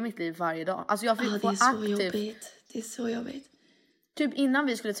förstår jag, det är mitt liv varje dag. Alltså jag fick det är så jobbigt. Det är så jobbigt. Typ innan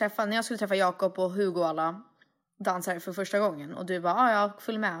när jag skulle träffa Jakob och Hugo och alla dansare för första gången. Och du bara, jag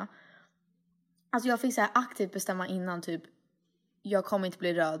följer med. Alltså jag fick så här aktivt bestämma innan typ, jag kommer inte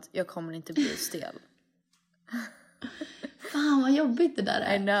bli röd, jag kommer inte bli stel. Fan vad jobbigt det där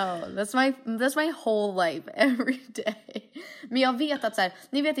är. I know, that's my whole life every day. Men jag vet att så här,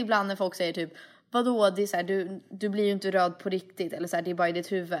 ni vet ibland när folk säger typ, vadå, det är så här, du blir ju inte röd på riktigt, eller så här, det är bara i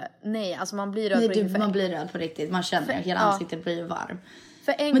ditt huvud. Nej, alltså man blir röd på riktigt. Man blir röd på riktigt, man känner att hela ansiktet blir varm.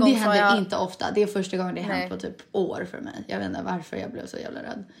 Men det händer inte ofta. Det är första gången det hänt på typ år för mig. Jag vet inte varför jag blev så jävla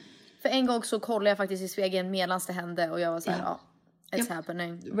rädd. För en gång så kollade jag faktiskt i spegeln medan det hände och jag var så här, it's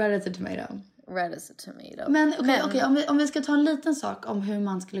happening. Red as a tomato. Red as a tomato. Men okej, om vi ska ta en liten sak om hur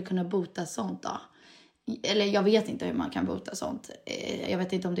man skulle kunna bota sånt då. Eller jag vet inte hur man kan bota sånt. Jag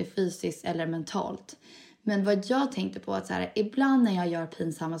vet inte om det är fysiskt eller mentalt. Men vad jag tänkte på att så här, ibland när jag gör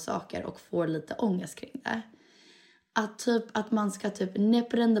pinsamma saker och får lite ångest kring det. Att man ska typ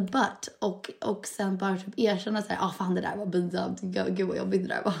nip it in the butt och sen bara typ erkänna så här, fan det där var pinsamt, gud vad jobbigt det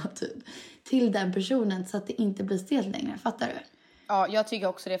där var typ. Till den personen så att det inte blir stelt längre, fattar du? Ja, jag tycker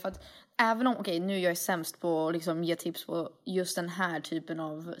också det, för att även om, nu jag är sämst på att liksom ge tips på just den här typen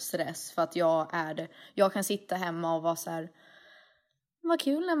av stress, för att jag kan sitta hemma och vara så här, vad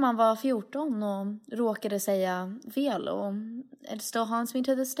kul när man var 14 och råkade säga fel och it still haunts me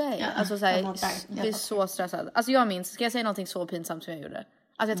to this day. Ja, alltså så här, det är så stressad. Alltså jag minns, ska jag säga någonting så pinsamt som jag gjorde?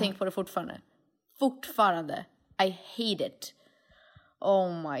 Alltså jag tänker på det fortfarande. I hate it.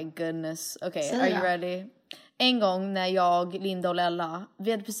 Oh my goodness. Okay, are you ready? En gång när jag, Linda och Lella,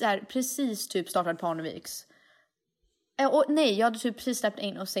 vi hade precis typ startat Parneviks. Och nej, jag hade typ precis släppt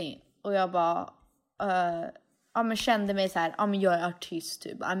in och sen. Och jag bara men kände mig så här, men jag är artist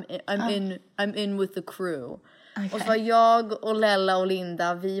typ. I'm in with the crew. Okay. Och så var jag och Lella och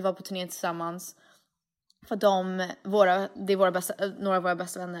Linda, vi var på turné tillsammans. För det är några av våra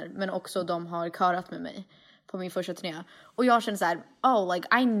bästa vänner, men också de har körat med mig på min första turné. Och jag kände så här, like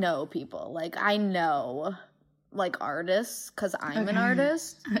I know people, like I know like artists, cause I'm an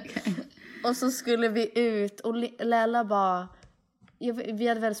artist. Okay. Och så skulle vi ut och Lella bara, vi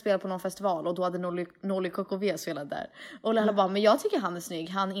hade väl spelat på någon festival och då hade Nolly KKV spelat där. Och Lella bara, men jag tycker han är snygg,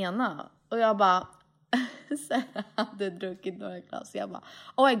 han ena. Och jag bara, så jag hade druckit några glas. Jag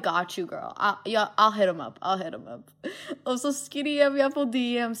bara, I got you girl, I'll hit him up. Och så skrev jag på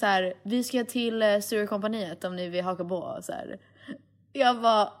DM så här, vi ska till Sturecompagniet om ni vill haka på så här. Jag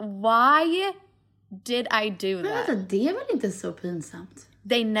bara, why did I do that? Men det är väl inte så pinsamt?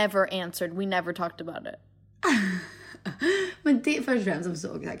 They never answered, we never talked about it. Men det först och främst som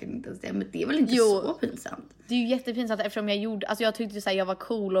såg säkert inte ens det. Men det är väl inte så pinsamt? Det är ju jättepinsamt eftersom jag tyckte såhär, jag var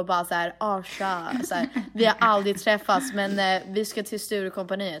cool och bara såhär, såhär, vi har aldrig träffats, men vi ska till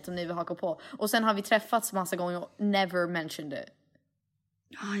Sturecompagniet om ni vill haka på. Och sen har vi träffats massa gånger och never mentioned it.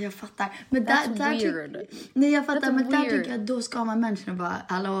 Ja, jag fattar. Men weird. Nej, jag fattar, men där tycker jag att då ska man människorna bara,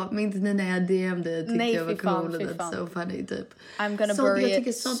 hallå, minns ni när jag DM'de, tyckte jag var cool och that's so funny typ. I'm gonna bury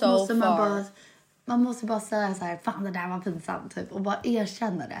it so far. Man måste bara säga så här, fan det där var pinsamt typ, och bara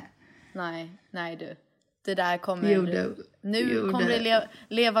erkänna det. Nej du. det där kommer... Nu kommer det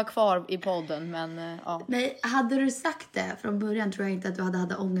leva kvar i podden, men ja. Nej, hade du sagt det från början tror jag inte att du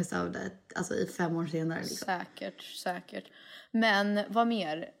hade ångest av det. Alltså i 5 år senare. Liksom. Säkert. Men vad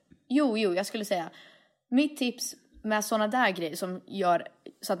mer? Jo, jag skulle säga. Mitt tips med såna där grejer som gör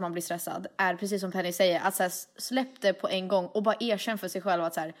så att man blir stressad är precis som Penny säger. Att så här, släpp det på en gång och bara erkänn för sig själv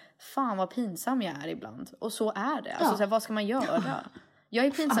att så här, fan vad pinsam jag är ibland. Och så är det. Alltså så här, vad ska man göra? Ja. Jag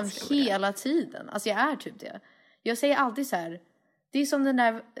är pinsam hela tiden. Alltså jag är typ det. Jag säger alltid så här. Det är som den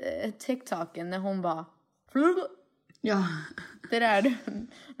där TikToken när hon bara... Ja. Det där.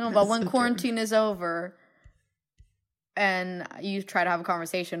 När hon bara, when quarantine is over and you try to have a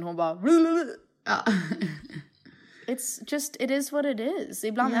conversation, hon bara... Ja. It is what it is.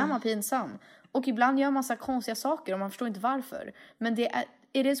 Ibland är man pinsam. Och ibland gör man massa konstiga saker och man förstår inte varför. Men it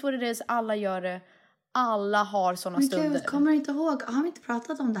is what it is. Alla gör det. Alla har såna stunder. Jag kommer inte ihåg. Har vi inte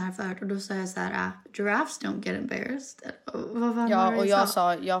pratat om det här förut? Och då sa jag så här, giraffes don't get embarrassed. Och jag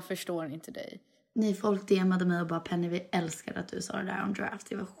sa, jag förstår inte dig. Nej, folk DMade mig och bara, Penny, vi älskar att du sa det där om giraffes.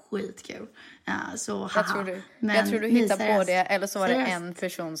 Det var skitkul. Så jag tror du hittade på det. Eller så var det en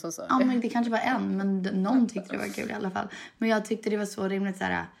person som sa det. Ja, men det kanske var en. Men någon tyckte det var kul i alla fall. Men jag tyckte det var så rimligt så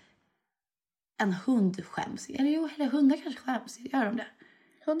här. En hund skäms. Eller hundar kanske skäms. Gör de det?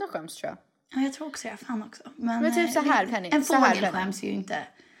 Hundar skäms tror jag. Ja, jag tror också det. Fan också. Men typ så här, Penny. En fågel skäms ju inte.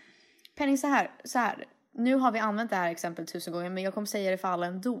 Penny, så här. Nu har vi använt det här exempel 1000 gånger. Men jag kommer säga det för alla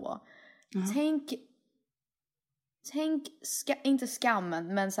ändå. Tänk inte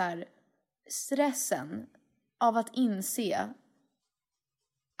skammen. Men så här, stressen av att inse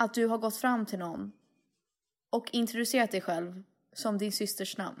att du har gått fram till någon och introducerat dig själv som din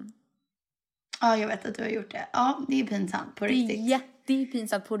systers namn. Ja, jag vet att du har gjort det. Ja, det är pinsamt på riktigt. Det är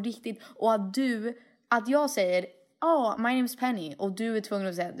jättepinsamt på riktigt. Och att jag säger, my name's Penny. Och du är tvungen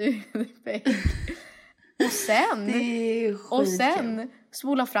att säga, du är Penny. Och sen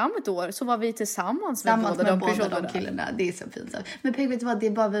spola fram ett år så var vi tillsammans med båda de killarna. Det är så pinsamt. Men Peg, vet du vad? Det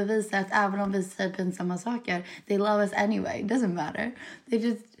är bara bevisar att även om vi säger pinsamma saker, they love us anyway. It doesn't matter. They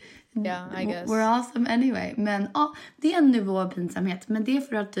just... Yeah, I guess. We're awesome anyway. Men det är en nivå av pinsamhet. Men det är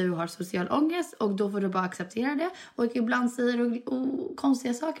för att du har social ångest. Och då får du bara acceptera det. Och ibland säger du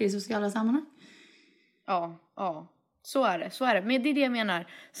konstiga saker i sociala sammanhang. Ja. Så är det. Men det är det jag menar.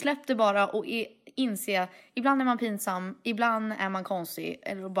 Släpp det bara och inse. Ibland är man pinsam. Ibland är man konstig.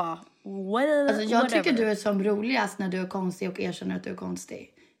 Eller bara alltså, jag tycker du är som roligast när du är konstig och erkänner att du är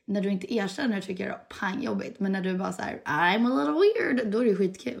konstig. När du inte erkänner tycker jag det är pangjobbigt. Men när du bara så här, I'm a little weird, då är det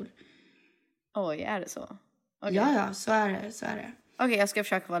skitkul. Oj, är det så? Okay. Ja, så är det. Okej, jag ska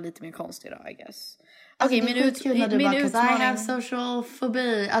försöka vara lite mer konstig då, I guess. Alltså, det är skitkul när du bara, 'cause I have social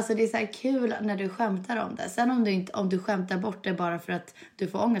phobia. Alltså det är så här kul när du skämtar om det. Sen om du skämtar bort det bara för att du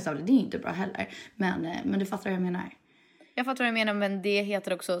får ångest av det, det är inte bra heller. Men du fattar vad jag menar. Jag fattar vad jag menar, men det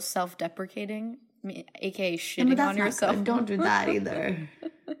heter också self-deprecating. A.k.a. shitting on yourself. Don't do that either.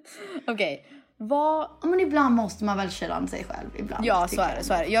 Okej. Men ibland måste man väl chilla om sig själv. Ibland, ja, så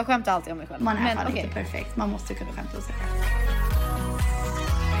är det. Jag skämtar alltid om mig själv. Man är fan inte perfekt. Man måste kunna skämta om sig själv.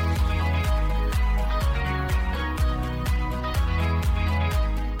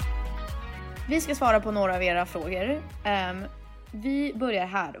 Vi ska svara på några av era frågor. Vi börjar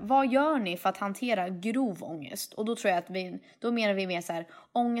här. Vad gör ni för att hantera grov ångest? Och då tror jag att då menar vi mer så här,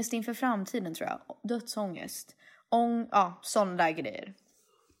 ångest inför framtiden tror jag. Dödsångest. Sådana där grejer.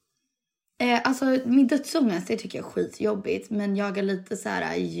 Alltså min dödsångest, det tycker jag är skitjobbigt. Men jag är lite så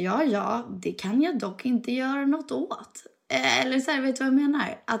här, ja, det kan jag dock inte göra något åt. Eller så här, vet du vad jag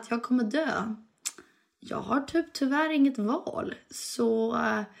menar? Att jag kommer dö. Jag har tyvärr inget val. Så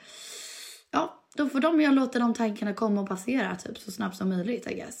då får jag låta de tankarna komma och passera typ så snabbt som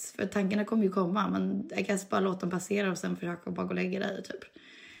möjligt, I guess. För tankarna kommer ju komma, men I guess bara låta dem passera och sen försöka bara gå och lägga dig typ.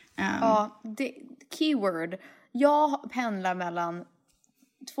 Keyword. Jag pendlar mellan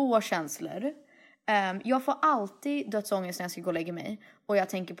 2 känslor. Jag får alltid dödsångest när jag ska gå och lägga mig. Och jag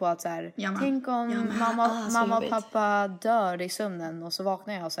tänker på att så här, tänk om mamma och pappa dör i sömnen och så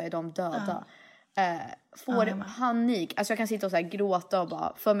vaknar jag och så är de döda. Får panik. Alltså jag kan sitta och så här gråta och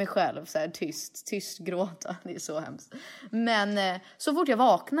bara för mig själv så här tyst gråta. Det är så hemskt. Men så fort jag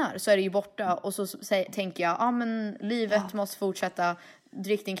vaknar så är det ju borta. Och så tänker jag, men livet måste fortsätta.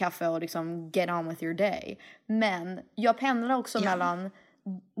 Drick din kaffe och liksom get on with your day. Men jag pendlar också mellan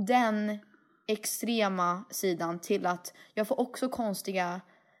den extrema sidan till att jag får också konstiga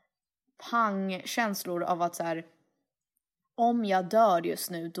pangkänslor av att så här, om jag dör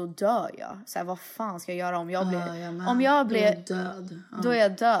just nu, då dör jag. Så här, vad fan ska jag göra om jag blir död? Då är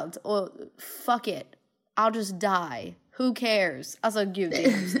jag död. Och fuck it, I'll just die. Who cares? Alltså gud, det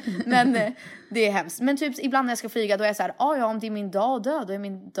är hemskt. Men det är hemskt. Men typ ibland när jag ska flyga då är jag så här, ja om det är min dag död, då är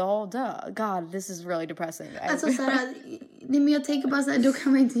min dag död. God, this is really depressing. Alltså så här, men jag tänker bara så här, då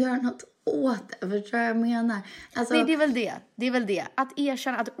kan man inte göra något åt det. Förstår jag menar? Alltså... Nej, det är väl det. Det är väl det. Att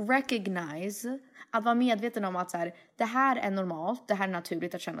erkänna, att recognize, att vara medveten om att så här, det här är normalt, det här är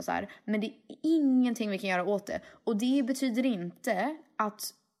naturligt att känna så här. Men det är ingenting vi kan göra åt det. Och det betyder inte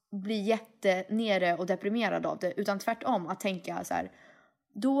att bli jättenere och deprimerad av det, utan tvärtom att tänka så här,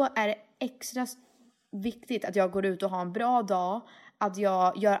 då är det extra viktigt att jag går ut och har en bra dag, att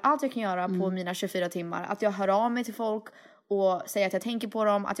jag gör allt jag kan göra på mina 24 timmar, att jag hör av mig till folk och säger att jag tänker på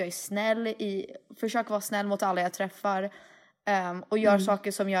dem, att jag är snäll försöker vara snäll mot alla jag träffar, och gör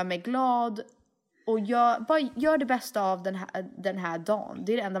saker som gör mig glad, och bara gör det bästa av den här dagen.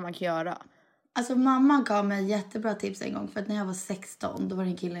 Det är det enda man kan göra. Alltså mamma gav mig jättebra tips en gång. För att när jag var 16, då var det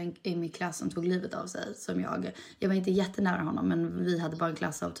en kille i min klass som tog livet av sig. Som jag var inte jättenära honom, men vi hade bara en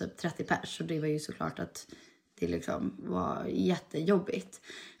klass av typ 30 pers. Så det var ju såklart att det liksom var jättejobbigt.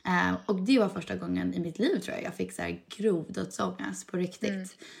 Och det var första gången i mitt liv tror jag fick så här grov dödsångest på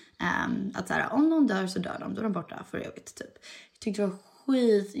riktigt. Att så här, om någon dör så dör de, då är de borta för evigt typ. Jag tyckte det var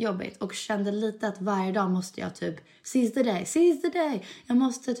skitjobbigt och kände lite att varje dag måste jag typ seize the day. Jag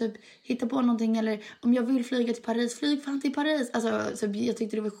måste typ hitta på någonting, eller om jag vill flyga till Paris, flyg fan till Paris. Alltså så jag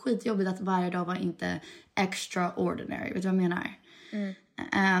tyckte det var skitjobbigt att varje dag var inte extraordinary. Vet du vad jag menar?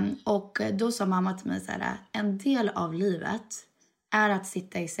 Och då sa mamma till mig så här: en del av livet är att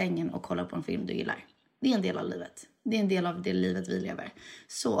sitta i sängen och kolla på en film du gillar. Det är en del av livet. Det är en del av det livet vi lever.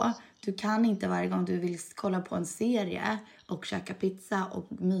 Så du kan inte varje gång du vill kolla på en serie och käka pizza och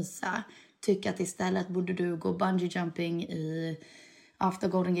mysa tycka att istället borde du gå bungee jumping after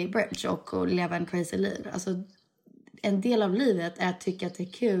Golden Gate Bridge och leva en crazy liv. Alltså en del av livet är att tycka att det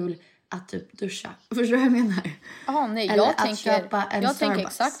är kul att typ duscha. Förstår du vad jag menar? Ja, nej, jag tänker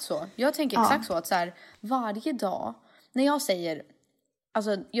exakt så. Jag tänker exakt så att så här, varje dag när jag säger,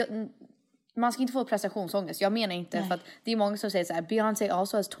 alltså man ska inte få prestationsångest. Jag menar inte, för att det är många som säger så här: Beyoncé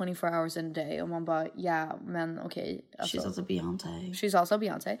also has 24 hours in a day. Och man bara, ja, men okej. Alltså, She's also Beyoncé. She's also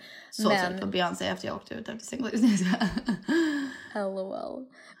Beyoncé. Så men på Beyoncé efter jag åkte ut efter singlar. LOL.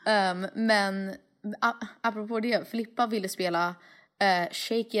 Men apropå det, Filippa ville spela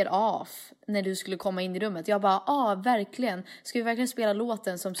Shake It Off när du skulle komma in i rummet. Jag bara, verkligen. Ska vi verkligen spela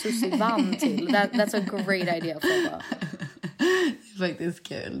låten som Susie vann till? That's a great idea, Filippa. Det är faktiskt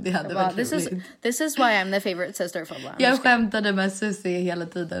kul. Det hade varit this is why I'm the favorite sister for one. Jag skämtade med Susie hela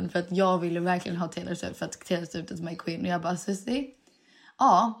tiden för att jag ville verkligen ha Taylor Swift, för att Taylor Swift är my queen. Och jag bara, Susie,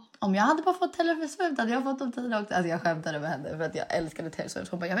 om jag hade bara fått Taylor Swift hade jag fått dem tid också. Alltså jag skämtade med henne för att jag älskade Taylor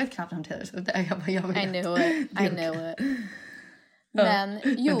Swift. Hon bara, jag vet knappt om Taylor Swift är. Jag bara, I know it. Men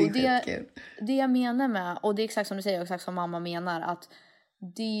det jag menar med, och det är exakt som du säger och exakt som mamma menar, att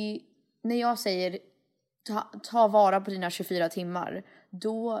när jag säger ta vara på dina 24 timmar,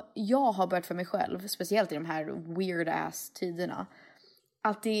 då jag har börjat för mig själv, speciellt i de här weird ass tiderna,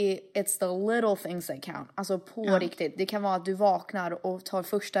 att it's the little things that count. Alltså på riktigt. Det kan vara att du vaknar och tar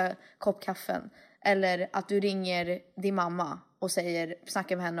första kopp kaffen, eller att du ringer din mamma och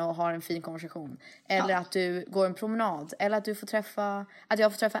snackar med henne och har en fin konversation, eller att du går en promenad, eller att jag får träffa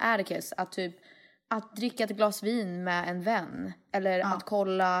Atticus, att dricka ett glas vin med en vän, eller att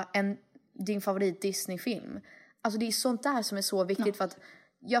kolla din favorit Disney-film. Alltså det är sånt där som är så viktigt, för att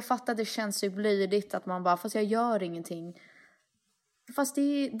jag fattar att det känns ju blödigt att man bara, fast jag gör ingenting. Fast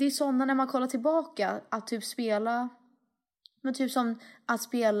det är sådana när man kollar tillbaka, att typ spela, men typ som att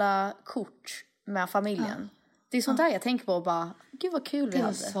spela kort med familjen. Det är sånt där jag tänker på och bara, gud vad kul vi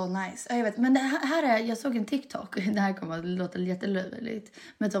hade. Det var så nice. Jag vet, men det här jag såg en TikTok. Det här kommer att låta jättelöjligt.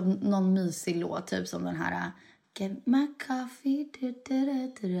 Men typ någon mysig låt, typ som den här Get my coffee,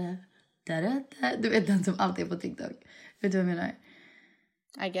 du vet den som alltid är på TikTok. Vet du vad jag menar?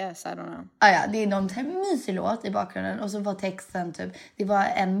 I guess, I don't know. Ja, det är någon mysig låt i bakgrunden. Och så var texten typ, det var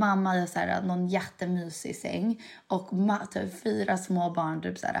en mamma i så här, någon jättemysig säng. Och typ 4 små barn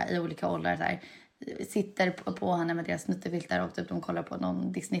typ, så här, i olika åldrar så här, sitter på henne med deras snuttefiltar och typ, de kollar på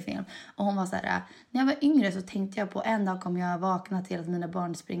någon Disney-film. Och hon var så här: när jag var yngre så tänkte jag på en dag kommer jag vakna till att mina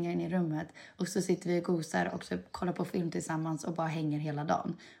barn springer in i rummet. Och så sitter vi och gosar och typ kollar på film tillsammans och bara hänger hela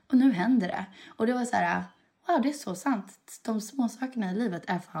dagen. Och nu händer det. Och det var så här, wow, det är så sant. De små sakerna i livet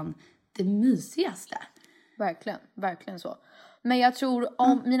är fan det mysigaste. Verkligen, verkligen så. Men jag tror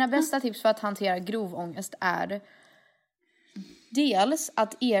mina bästa tips för att hantera grov ångest är dels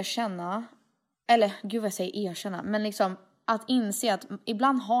att erkänna, eller gud vad jag säger erkänna, men liksom att inse att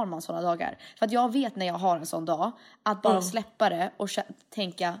ibland har man sådana dagar. För att jag vet när jag har en sån dag, att bara släppa det och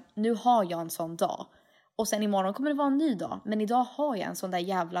tänka, nu har jag en sån dag. Och sen imorgon kommer det vara en ny dag. Men idag har jag en sån där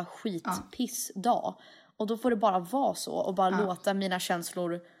jävla skitpissdag. Och då får det bara vara så. Och bara låta mina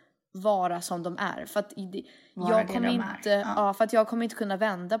känslor vara som de är. För att jag kommer inte kunna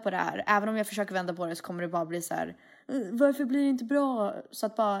vända på det här. Även om jag försöker vända på det så kommer det bara bli så här. Varför blir det inte bra? Så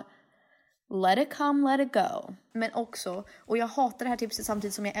att bara let it come, let it go. Men också, och jag hatar det här tipset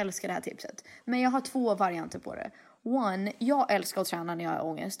samtidigt som jag älskar det här tipset. Men jag har 2 varianter på det. One, jag älskar att träna när jag har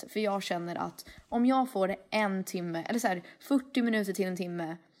ångest. För jag känner att om jag får 1 timme, eller så här 40 minuter till 1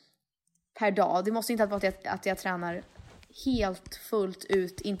 timme per dag. Det måste inte vara att jag tränar helt fullt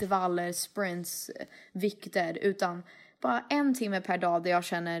ut, intervaller, sprints, vikter. Utan bara 1 timme per dag där jag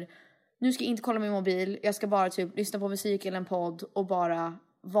känner, nu ska jag inte kolla min mobil. Jag ska bara typ lyssna på musik eller en podd och bara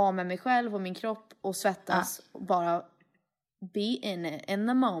vara med mig själv och min kropp och svettas och bara be in it, in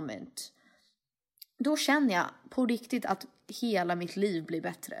the moment. Då känner jag på riktigt att hela mitt liv blir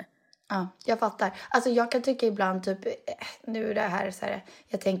bättre. Ja, jag fattar. Alltså jag kan tycka ibland typ, nu är det här så här,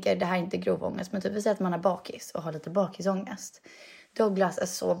 jag tänker det här är inte grov ångest, men typ vi säger att man har bakis och har lite bakisångest. Douglas är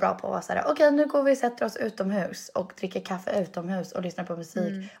så bra på att vara så här, okej, nu går vi och sätter oss utomhus och dricker kaffe utomhus och lyssnar på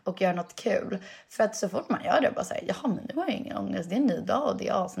musik och gör något kul. För att så fort man gör det bara så här, ja men nu har jag ingen ångest, det är en ny dag och det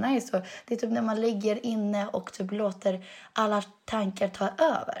är asnice. Så det är typ när man ligger inne och typ låter alla tankar ta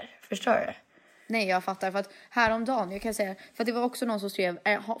över, förstår du? Nej, jag fattar. För att häromdagen, jag kan säga, för att det var också någon som skrev,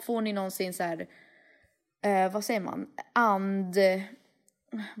 får ni någonsin så här, vad säger man?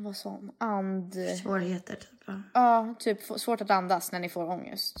 Svårigheter typ. Ja, typ svårt att andas när ni får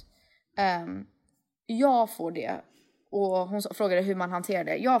ångest. Jag får det. Och hon frågade hur man hanterar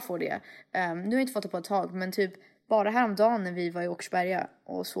det. Jag får det. Nu har jag inte fått det på ett tag, men typ bara häromdagen när vi var i Åkersberga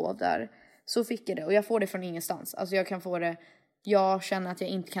och sov där, så fick jag det. Och jag får det från ingenstans. Alltså jag kan få det. Jag känner att jag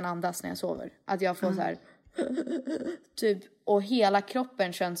inte kan andas när jag sover. Att jag får så här typ, och hela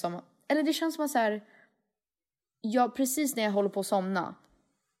kroppen känns som, eller det känns som att så här, jag precis när jag håller på att somna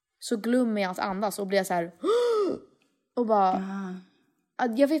så glömmer jag att andas och blir så här och bara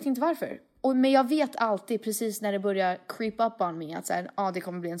jag vet inte varför. Men jag vet alltid precis när det börjar creep up on me att så här, det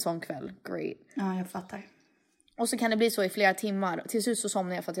kommer bli en sån kväll. Great. Ja, jag fattar. Och så kan det bli så i flera timmar. Till slut så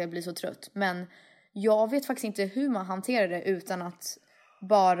somnar jag för att jag blir så trött. Men jag vet faktiskt inte hur man hanterar det utan att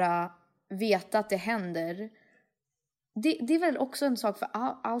bara veta att det händer. Det är väl också en sak för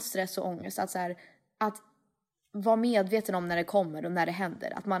all stress och ångest. Att, så här, att vara medveten om när det kommer och när det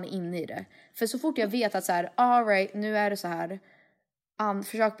händer. Att man är inne i det. För så fort jag vet att så här, all right, nu är det så här.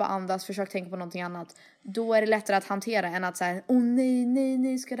 Försök bara andas, försök tänka på någonting annat. Då är det lättare att hantera än att säga,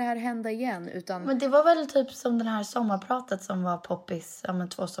 nej, ska det här hända igen? Utan... Men det var väl typ som den här sommarpratet som var poppis,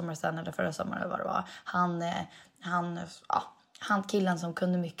 2 sommar sedan eller förra sommaren vad det var. Han killen som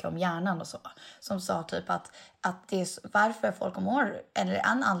kunde mycket om hjärnan och så. Som sa typ att det är varför folk mår, eller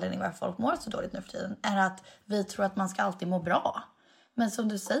en anledning varför folk mår så dåligt nu för tiden, är att vi tror att man ska alltid må bra. Men som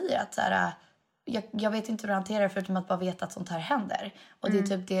du säger att så här, jag vet inte hur du hanterar det förutom att bara veta att sånt här händer. Och det är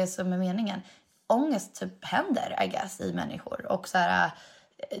typ det som är meningen. Ångest typ händer, I guess, i människor. Och så här,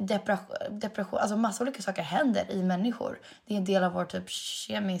 depression, alltså massa olika saker händer i människor. Det är en del av vår typ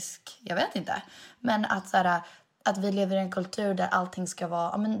kemisk, jag vet inte. Men att så här, att vi lever i en kultur där allting ska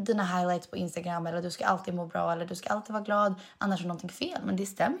vara, men dina highlights på Instagram, eller du ska alltid må bra, eller du ska alltid vara glad, annars är någonting fel. Men det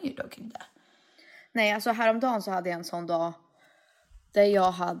stämmer ju dock inte. Nej, alltså häromdagen så hade jag en sån dag där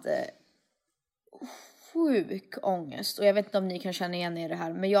jag hade sjuk ångest. Och jag vet inte om ni kan känna igen er i det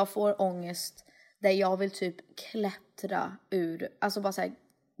här, men jag får ångest där jag vill typ klättra ur, alltså bara så här,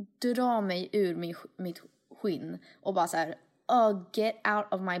 dra mig ur mitt skinn och bara så här, get out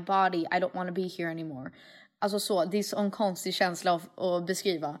of my body, I don't want to be here anymore. Alltså så, det är så en konstig känsla att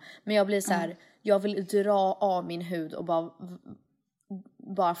beskriva. Men jag blir så här, jag vill dra av min hud och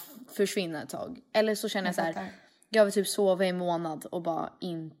bara försvinna ett tag. Eller så känner jag så här, jag vill typ sova i en månad och bara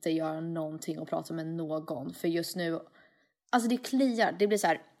inte göra någonting och prata med någon. För just nu, alltså det kliar, det blir så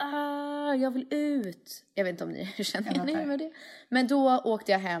här, jag vill ut. Jag vet inte om ni känner igen med det. Men då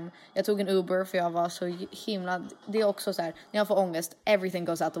åkte jag hem, jag tog en Uber för jag var så himla, det är också så här, när jag får ångest, everything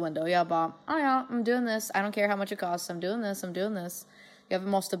goes out the window. Jag bara, I'm doing this, I don't care how much it costs, I'm doing this. Jag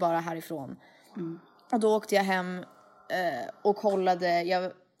måste bara härifrån. Och då åkte jag hem och kollade,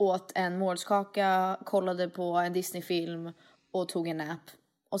 jag åt en målskaka, kollade på en Disney-film och tog en nap.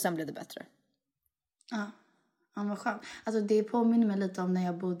 Och sen blev det bättre. Ja, vad skönt. Alltså det påminner mig lite om när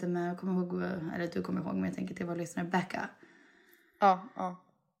jag bodde med, jag kommer ihåg, eller du kommer ihåg, men jag tänker till vår lyssnare Becca. Ja.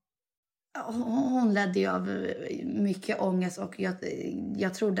 Hon ledde ju av mycket ångest och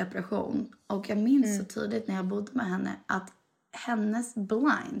jag tror depression. Och jag minns så tydligt när jag bodde med henne att hennes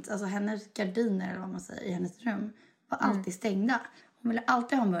blinds, alltså hennes gardiner eller vad man säger, i hennes rum var alltid stängda. Hon ville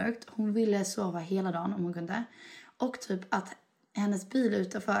alltid ha mörkt. Hon ville sova hela dagen om hon kunde. Och typ att hennes bil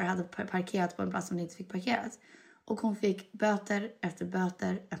utanför hade parkerat på en plats som inte fick parkeras. Och hon fick böter efter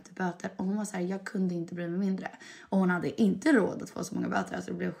böter efter böter. Och hon var så här, jag kunde inte bry mig mindre. Och hon hade inte råd att få så många böter.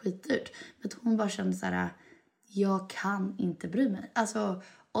 Alltså det blev skitdyrt. Men hon bara kände så här, jag kan inte bry mig. Alltså,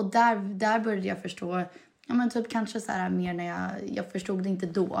 och där började jag förstå. Ja, men typ kanske så här mer när jag förstod det inte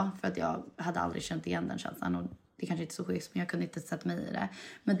då. För att jag hade aldrig känt igen den känslan. Och det kanske inte är så schysst, men jag kunde inte sätta mig i det.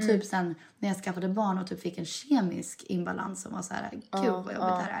 Men typ sen när jag skaffade barn och typ fick en kemisk imbalans som var så här, gud vad jobbigt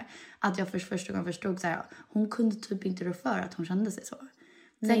det här. Att jag första gången förstod så här, hon kunde typ inte rå för att hon kände sig så. Sen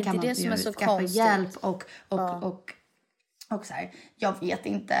Nej, kan det är man det som är så skaffa konstigt. hjälp och så här, jag vet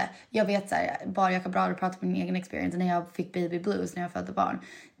inte. Jag vet så här, bara jag kan bra prata om min egen experience när jag fick baby blues när jag födde barn.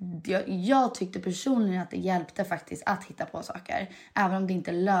 Jag tyckte personligen att det hjälpte faktiskt att hitta på saker. Även om det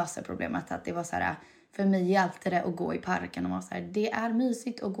inte löser problemet. Att det var så här, för mig hjälpte det att gå i parken och vara så här, det är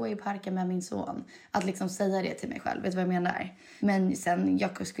mysigt att gå i parken med min son. Att liksom säga det till mig själv, vet du vad jag menar? Men sen,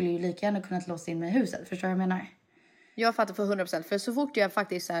 jag skulle ju lika gärna kunnat låsa in mig i huset, förstår du vad jag menar? Jag fattar för 100%. För så fort jag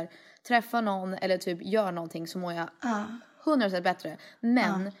faktiskt så här, träffar någon eller typ gör någonting så mår jag 100% bättre.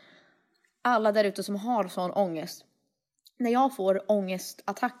 Men alla där ute som har sån ångest. När jag får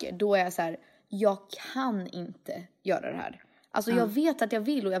ångestattacker, då är jag så här, jag kan inte göra det här. Alltså jag vet att jag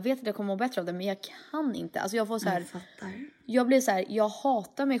vill och jag vet att jag kommer må bättre av det, men jag kan inte. Alltså jag får så här, jag blir så här, jag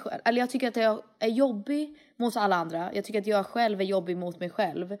hatar mig själv. Eller jag tycker att jag är jobbig mot alla andra. Jag tycker att jag själv är jobbig mot mig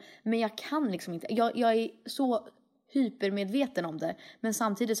själv. Men jag kan liksom inte. Jag är så hypermedveten om det. Men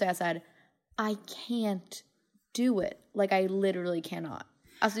samtidigt så är jag så här, I can't do it. Like I literally cannot.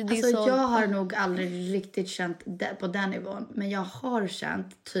 Alltså, det är så... jag har nog aldrig riktigt känt det på den nivån. Men jag har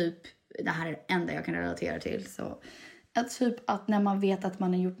känt typ, det här är det enda jag kan relatera till. Så att typ att när man vet att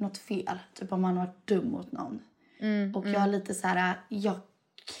man har gjort något fel. Typ om man har varit dum mot någon. Och jag är lite så här,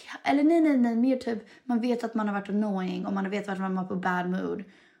 nej, mer typ, man vet att man har varit annoying. Och man vet att man var på bad mood.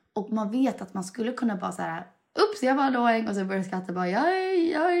 Och man vet att man skulle kunna bara så här, ups, jag var annoying. Och så börjar skratta bara, jag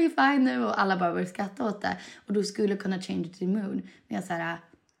är fine nu. Och alla bara börjar skratta åt det. Och du skulle kunna change the mood. Men jag så här,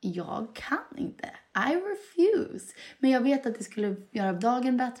 jag kan inte. I refuse. Men jag vet att det skulle göra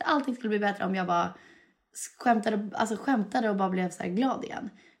dagen bättre. Allting skulle bli bättre om jag bara skämtade och bara blev så här glad igen.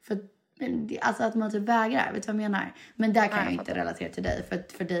 För alltså att man typ vägrar, vet du vad jag menar? Men där kan jag inte relatera till dig.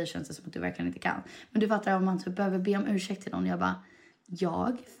 För dig känns det som att du verkligen inte kan. Men du fattar, om man typ behöver be om ursäkt till någon. Jag bara,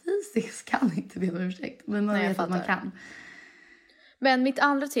 jag fysiskt kan inte be om ursäkt. Men man vet att man kan. Men mitt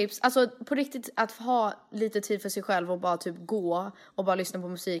andra tips, alltså på riktigt att ha lite tid för sig själv och bara typ gå och bara lyssna på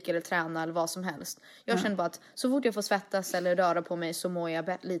musik eller träna eller vad som helst. Jag känner bara att så fort jag får svettas eller röra på mig så mår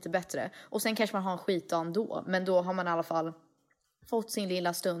jag lite bättre. Och sen kanske man har en skitdag ändå, men då har man i alla fall fått sin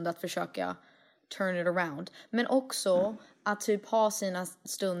lilla stund att försöka turn it around. Men också att typ ha sina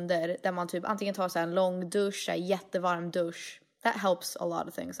stunder där man typ antingen tar så här en lång dusch, en jättevarm dusch. That helps a lot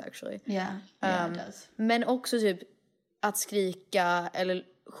of things actually. Yeah, it does. Men också typ att skrika eller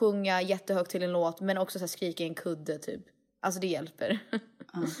sjunga jättehögt till en låt, men också så här skrika i en kudde typ. Alltså det hjälper.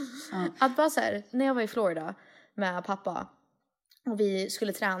 Att bara så här, när jag var i Florida med pappa och vi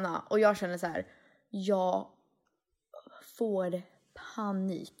skulle träna och jag kände så här, jag får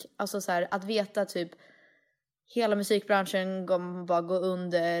panik. Alltså så här, att veta typ hela musikbranschen bara gå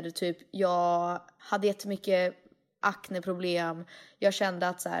under, typ jag hade jättemycket akneproblem. Jag kände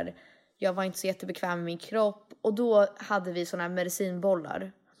att så här, jag var inte så jättebekväm med min kropp. Och då hade vi såna här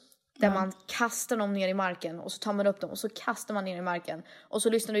medicinbollar. Där man kastar dem ner i marken. Och så tar man upp dem. Och så kastar man ner i marken. Och så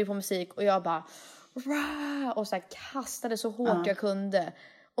lyssnade vi på musik. Och jag bara, rah! Och så här kastade så hårt jag kunde.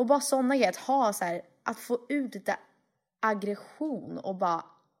 Och bara såna grejer. Att ha så här, att få ut lite aggression. Och bara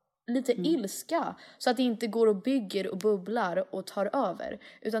lite ilska. Så att det inte går och bygger och bubblar och tar över.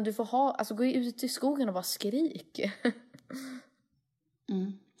 Utan du får alltså gå ut i skogen och bara skrik.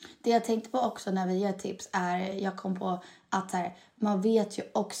 Det jag tänkte på också när vi ger tips är, jag kom på att här, man vet ju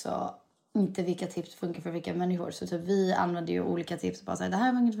också inte vilka tips funkar för vilka människor. Så typ, vi använder ju olika tips. Bara så här, det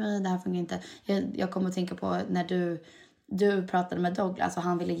här funkar för mig, det här funkar inte. Jag kommer att tänka på när du pratade med Douglas och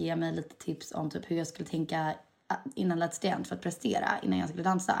han ville ge mig lite tips om typ hur jag skulle tänka innan Let's Dance för att prestera innan jag skulle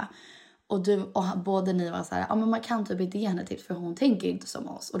dansa. Och både ni var så här, men man kan typ inte ge henne tips för hon tänker inte som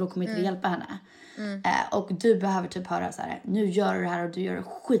oss. Och då kommer inte det hjälpa henne. Och du behöver typ höra så här, nu gör du det här och du gör det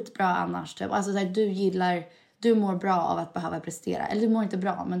skitbra annars. Typ. Alltså så här, du mår bra av att behöva prestera. Eller du mår inte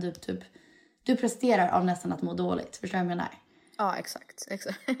bra, men du presterar av nästan att må dåligt. Förstår du vad jag menar? Ja, exakt.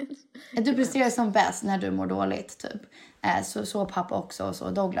 Du presterar som bäst när du mår dåligt typ. Så pappa också och så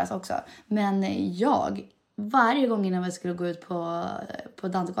Douglas också. Men varje gång innan vi skulle gå ut på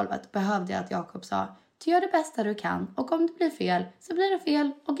dansgolvet behövde jag att Jakob sa, du gör det bästa du kan. Och om det blir fel så blir det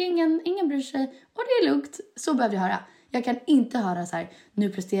fel. Och ingen bryr sig. Och det är lugnt. Så behöver jag höra. Jag kan inte höra så här, nu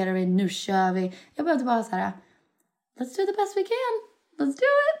presterar vi, nu kör vi. Jag behövde bara så här, let's do the best we can. Let's do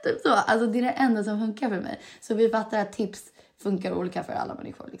it. Typ så. Alltså det är det enda som funkar för mig. Så vi fattar att tips funkar olika för alla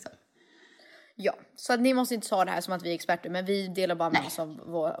människor liksom. Ja, så att ni måste inte ta det här som att vi är experter. Men vi delar bara med oss av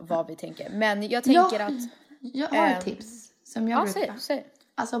vad vi tänker. Men jag tänker att... Jag har ett tips som jag brukar. Säg.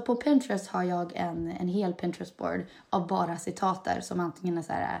 Alltså på Pinterest har jag en hel Pinterest-board av bara citater som antingen är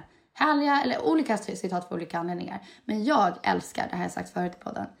så här härliga eller olika citat för olika anledningar. Men jag älskar, det här har jag sagt förut i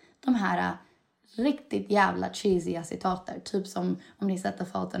podden, de här riktigt jävla cheesiga citater. Typ som om ni sätter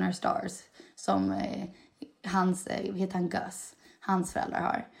Fault in Our Stars. Som heter han Gus, hans föräldrar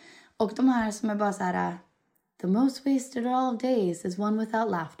har. Och de här som är bara så här, the most wasted of all days is one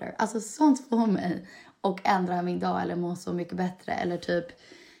without laughter. Alltså sånt får mig och ändra min dag eller må så mycket bättre. Eller typ,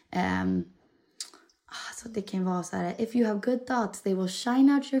 alltså det kan vara så här, if you have good thoughts they will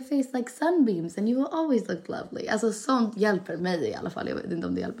shine out your face like sunbeams and you will always look lovely. Alltså sånt hjälper mig i alla fall. Jag vet inte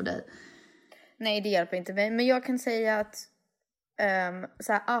om det hjälper dig. Nej, det hjälper inte mig. Men jag kan säga att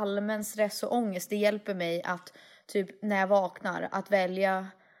så här, allmän stress och ångest, det hjälper mig att typ när jag vaknar att välja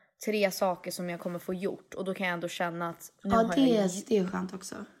 3 saker som jag kommer få gjort. Och då kan jag ändå känna att nu har det är skönt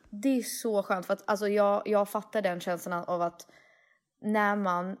också. Det är så skönt för att alltså, jag fattar den känslan av att när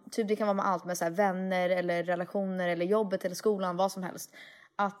man, typ det kan vara med allt med så här, vänner eller relationer eller jobbet eller skolan, vad som helst.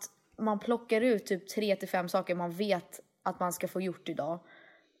 Att man plockar ut typ 3-5 saker man vet att man ska få gjort idag.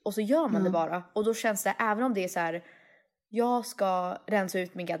 Och så gör man det bara. Och då känns det, även om det är så här, jag ska rensa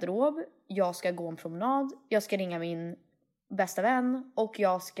ut min garderob, jag ska gå en promenad, jag ska ringa min bästa vän och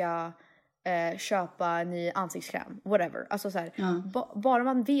jag ska köpa en ny ansiktskräm, whatever. Alltså så här, bara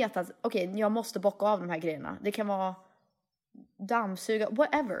man vet att okej, jag måste bocka av de här grejerna. Det kan vara dammsuga,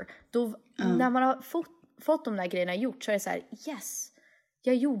 whatever. Då, när man har fått de där grejerna gjort så är det så här, yes,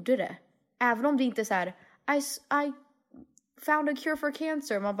 jag gjorde det. Även om det inte är så här, I found a cure for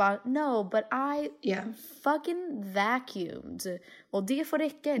cancer. Man bara, no, but I fucking vacuumed. Och det får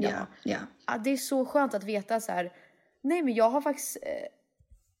räcka idag. Det är så skönt att veta så här, nej men jag har faktiskt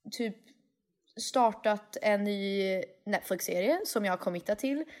typ startat en ny Netflix-serie som jag har committat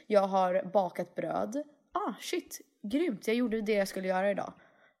till. Jag har bakat bröd. Shit, grymt. Jag gjorde det jag skulle göra idag.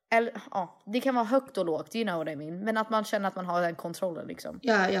 Eller, det kan vara högt och lågt, you know what I mean. Men att man känner att man har den kontrollen liksom.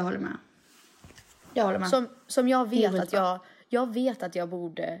 Ja, jag håller med. Som jag vet att jag vet att jag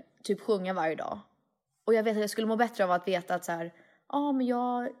borde typ sjunga varje dag. Och jag vet att jag skulle må bättre av att veta att så här, men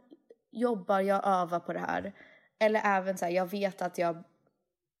jag jobbar, jag övar på det här. Eller även så här, jag vet att jag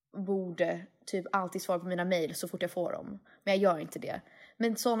borde typ alltid svara på mina mejl så fort jag får dem. Men jag gör inte det.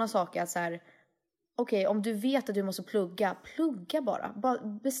 Men sådana saker att så här, okej, om du vet att du måste plugga bara.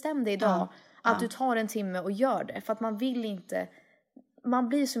 Bestäm dig idag att du tar en timme och gör det. För att man vill inte, man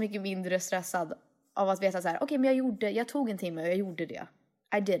blir så mycket mindre stressad av att veta så här, okej, men jag tog en timme och jag gjorde det.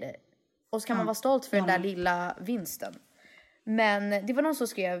 I did it. Och så kan man vara stolt för den där lilla vinsten. Men det var någon som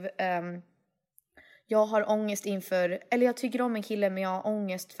skrev, jag har ångest inför, eller jag tycker om en kille men jag har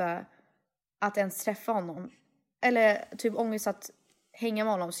ångest för att ens träffa honom. Eller typ ångest att hänga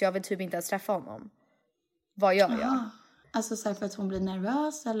med honom så jag vill typ inte ens träffa honom. Vad gör jag? Alltså så här för att hon blir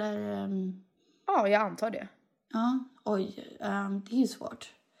nervös eller? Ja, jag antar det. Ja, oj, det är ju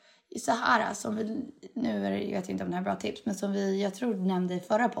svårt. Så här som vi, nu är det, jag vet inte om det här är bra tips, men som jag tror nämnde i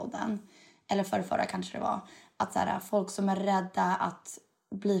förra podden, eller förra kanske det var, att så här, folk som är rädda att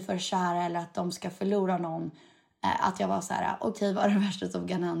bli för kära eller att de ska förlora någon, att jag var så här, okej, vad är det värsta som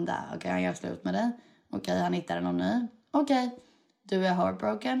kan hända? Okej, han gör slut med dig. Okej, han hittar någon ny. Okej, du är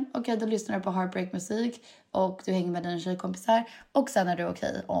heartbroken. Okej, då lyssnar du på heartbreak-musik och du hänger med dina tjejkompisar. Och sen är du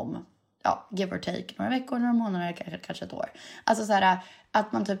okej om, give or take, några veckor, några månader, kanske ett år. Alltså så här,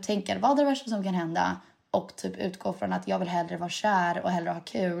 att man typ tänker, vad är det värsta som kan hända? Och typ utgår från att jag vill hellre vara kär och hellre ha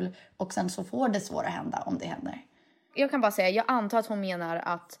kul. Och sen så får det svåra hända om det händer. Jag kan bara säga, jag antar att hon menar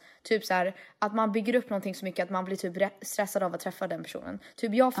att typ så här, att man bygger upp någonting så mycket att man blir typ stressad av att träffa den personen.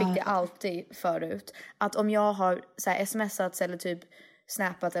 Typ jag fick det alltid förut. Att om jag har så här smsat eller typ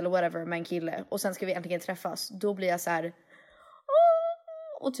snappat eller whatever med en kille och sen ska vi äntligen träffas, då blir jag så här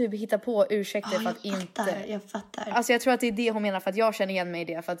och typ hitta på ursäkter för att inte. Jag fattar. Alltså jag tror att det är det hon menar, för att jag känner igen mig i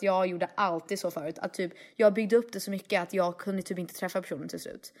det, för att jag gjorde alltid så förut att typ jag byggde upp det så mycket att jag kunde typ inte träffa personen till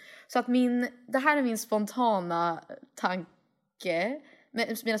slut. Så att det här är min spontana tanke,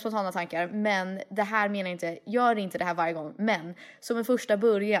 mina spontana tankar, men det här menar inte, gör inte det här varje gång, men som en första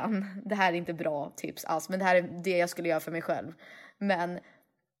början, det här är inte bra tips alls, men det här är det jag skulle göra för mig själv. Men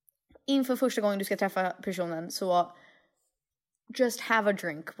inför första gången du ska träffa personen, så just have a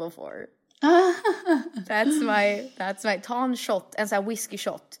drink before. That's my. Ta en shot, en sån här whisky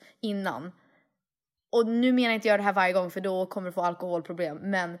shot innan. Och nu menar jag inte göra det här varje gång, för då kommer du få alkoholproblem.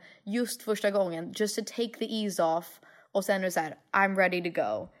 Men just första gången, just to take the ease off. Och sen är det så här, I'm ready to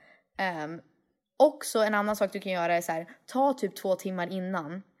go. Också en annan sak du kan göra är så här, ta typ 2 timmar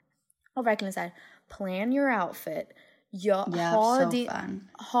innan. Och verkligen så här, plan your outfit.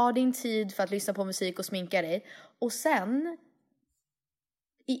 Ha din tid för att lyssna på musik och sminka dig. Och sen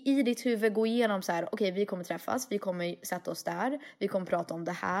i ditt huvud gå igenom så här, okej, vi kommer träffas, vi kommer sätta oss där, vi kommer prata om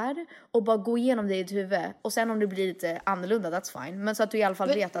det här, och bara gå igenom det i ditt huvud. Och sen om det blir lite annorlunda, that's fine. Men så att du i alla fall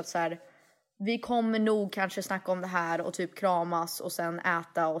vet att så här, vi kommer nog kanske snacka om det här och typ kramas och sen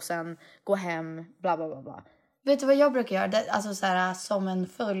äta och sen gå hem, bla bla bla bla. Vet du vad jag brukar göra? Det, alltså så här, som en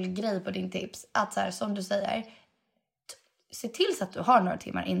följdgrej på din tips. Att så här, som du säger, se till så att du har några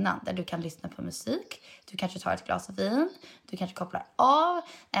timmar innan där du kan lyssna på musik. Du kanske tar ett glas vin. Du kanske kopplar av.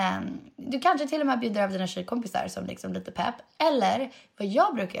 Du kanske till och med bjuder över dina tjejkompisar som liksom lite pepp. Eller vad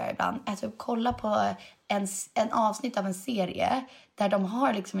jag brukar göra ibland är typ kolla på en avsnitt av en serie där de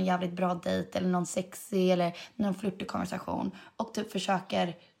har liksom en jävligt bra dejt eller någon sexy eller någon flirtig konversation. Och typ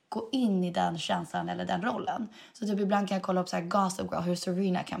försöker gå in i den känslan eller den rollen. Så typ ibland kan jag kolla upp så här Gossip Girl, hur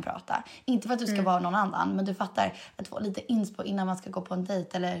Serena kan prata. Inte för att du ska vara någon annan, men du fattar, att få lite inspo innan man ska gå på en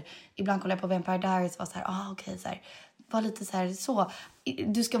dejt. Eller ibland kollar jag på Vampire Diaries och var så här, okej, så här, var lite så här, så.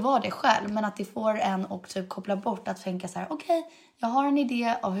 Du ska vara det själv, men att det får en och typ koppla bort att tänka så här, okej, jag har en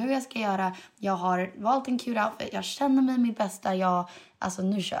idé av hur jag ska göra. Jag har valt en kul outfit, jag känner mig mitt bästa, alltså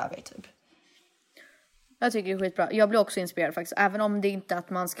nu kör vi typ. Jag tycker det är skitbra. Jag blir också inspirerad faktiskt. Även om det inte att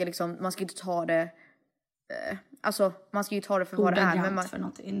man ska liksom, man ska inte ta det, alltså man ska ju ta det för vad det är. Men för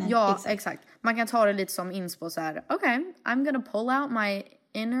någonting. Nej, ja, exakt. Man kan ta det lite som inspo så här. Okej, I'm gonna pull out my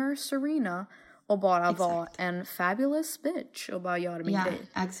inner Serena och bara vara en fabulous bitch och bara göra min grej.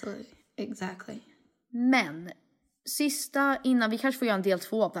 Ja, exactly. Men sista, innan vi kanske får göra en del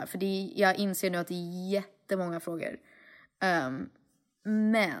 2 av det här, för jag inser nu att det är jättemånga frågor.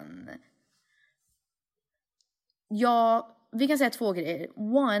 Men ja, vi kan säga 2 grejer.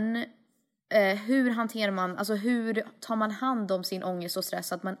 One, hur hanterar man, alltså hur tar man hand om sin ångest och stress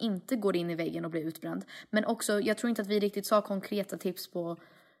så att man inte går in i väggen och blir utbränd. Men också, jag tror inte att vi riktigt sa konkreta tips på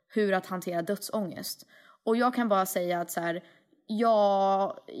hur att hantera dödsångest. Och jag kan bara säga att så här,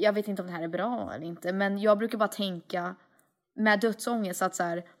 jag vet inte om det här är bra eller inte, men jag brukar bara tänka med dödsångest att så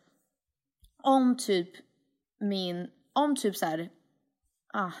här, om typ så här,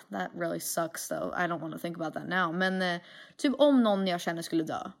 that really sucks though. I don't want to think about that now. Men typ om någon jag känner skulle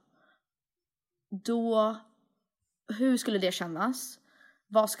dö, då, hur skulle det kännas?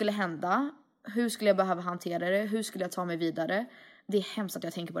 Vad skulle hända? Hur skulle jag behöva hantera det? Hur skulle jag ta mig vidare? Det är hemskt att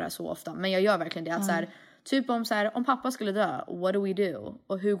jag tänker på det här så ofta, men jag gör verkligen det. Att så här, typ om pappa skulle dö, what do we do?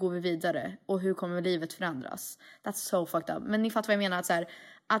 Och hur går vi vidare? Och hur kommer livet förändras? That's so fucked up. Men ni fattar vad jag menar, att så här,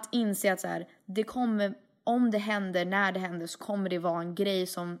 att inse att så här, det kommer, om det händer, när det händer, så kommer det vara en grej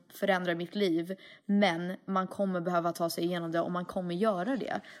som förändrar mitt liv. Men man kommer behöva ta sig igenom det, och man kommer göra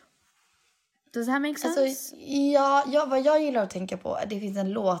det. Does that make sense? Alltså, ja, vad jag gillar att tänka på, det finns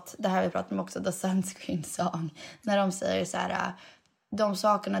en låt, det här vi pratat om också, The Sunscreen Song, när de säger så här, de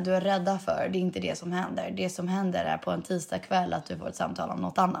sakerna du är rädda för, det är inte det som händer. Det som händer är på en tisdag kväll att du får ett samtal om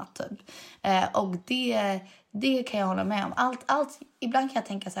något annat typ. Och det kan jag hålla med om. Allt, ibland kan jag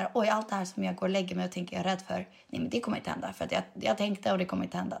tänka så här, oj, allt det här som jag går och lägger mig och tänker jag är rädd för, nej men det kommer inte hända, för att jag tänkte och det kommer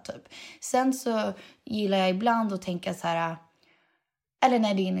inte hända typ. Sen så gillar jag ibland att tänka så här, eller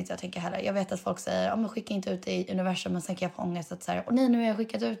nej, det är inget jag tänker heller. Jag vet att folk säger, men skicka inte ut det i universum, men sen kan jag få ångest att så här, nej, nu har jag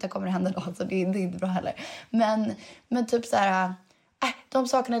skickat ut det, kommer det hända då, så det är inte bra heller. Men typ så här, de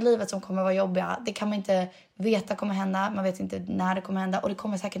sakerna i livet som kommer vara jobbiga, det kan man inte veta kommer hända. Man vet inte när det kommer hända. Och det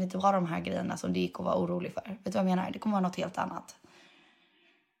kommer säkert inte vara de här grejerna som det gick att vara orolig för. Vet du vad jag menar? Det kommer vara något helt annat.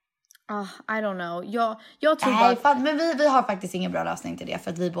 I don't know. Jag tror bara... men vi har faktiskt ingen bra lösning till det.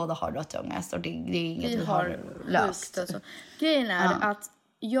 För att vi båda har dödsångest. Och det är inget vi har löst. Alltså. Grejen är att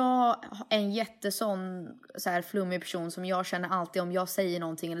jag är en jättesån så här flummig person som jag känner alltid, om jag säger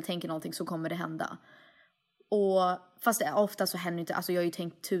någonting eller tänker någonting så kommer det hända. Och fast det ofta så händer inte, alltså jag har ju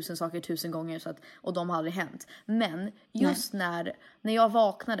tänkt 1000 saker 1000 gånger så att, och de har aldrig hänt. Men just när jag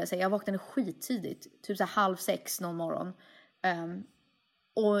vaknade, så jag vaknade skittidigt, typ så 5:30 någon morgon.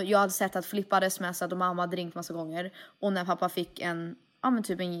 Och jag hade sett att Filippa hade smsat och mamma hade ringt massa gånger. Och när pappa fick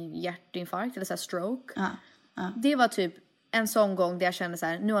typ en hjärtinfarkt eller så här stroke. Det var typ en sån gång där jag kände så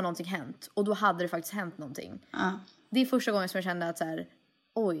här, nu har någonting hänt. Och då hade det faktiskt hänt någonting. Det är första gången som jag kände att så här,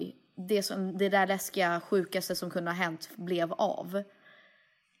 oj, det där läskiga, sjukaste som kunde ha hänt blev av.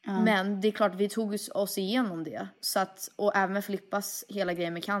 Men det är klart, vi tog oss igenom det. Så att, och även med Filippas hela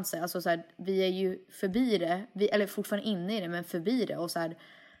grejen med cancer. Alltså så här, vi är ju förbi det. Eller fortfarande inne i det, men förbi det. Och så här,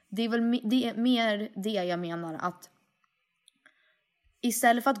 det är väl det är mer det jag menar. Att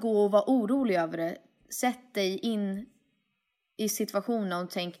istället för att gå och vara orolig över det, sätt dig in i situationen och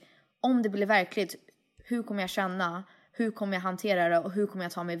tänk, om det blir verkligt, hur kommer jag känna? Hur kommer jag hantera det? Och hur kommer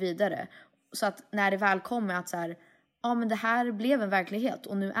jag ta mig vidare? Så att när det väl kommer att så här, ja men det här blev en verklighet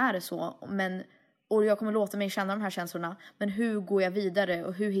och nu är det så. Och jag kommer låta mig känna de här känslorna. Men hur går jag vidare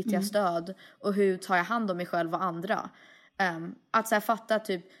och hur hittar jag stöd? Och hur tar jag hand om mig själv och andra? Att så här, fatta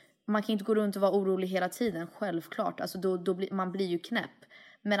typ, man kan inte gå runt och vara orolig hela tiden, självklart. Alltså man blir ju knäpp.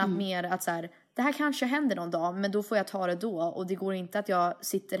 Men att mer att så här, det här kanske händer någon dag, men då får jag ta det då. Och det går inte att jag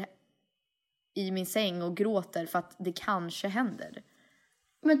sitter i min säng och gråter för att det kanske händer.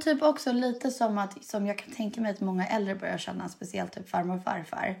 Men typ också lite som jag kan tänka mig att många äldre börjar känna, speciellt typ farmor och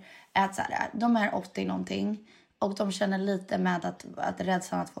farfar, är att så här, de är 80 någonting och de känner lite med att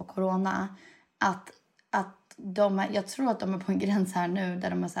rädslan att få corona, att jag tror att de är på en gräns här nu där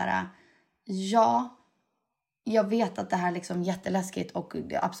de är så här, ja, jag vet att det här är liksom jätteläskigt och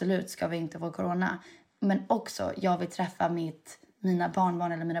absolut ska vi inte få corona, men också jag vill träffa mina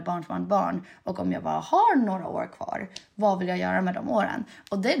barnbarn eller mina barnbarn. Och om jag bara har några år kvar, vad vill jag göra med de åren?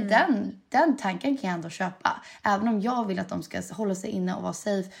 Och den tanken kan jag ändå köpa. Även om jag vill att de ska hålla sig inne och vara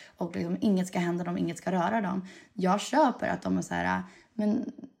safe och liksom inget ska hända dem, inget ska röra dem. Jag köper att de är så här,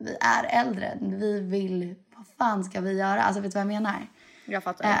 men vi är äldre, vi vill, vad fan ska vi göra? Alltså vet du vad jag menar? Jag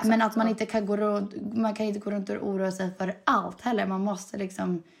fattar. Men att man inte kan gå runt och oroa sig för allt heller. Man måste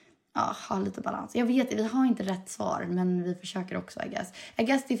liksom ha lite balans. Jag vet, vi har inte rätt svar, men vi försöker också, I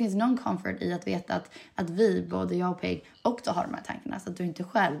guess det finns någon comfort i att veta att vi, både jag och Peg, också har de här tankarna. Så att du inte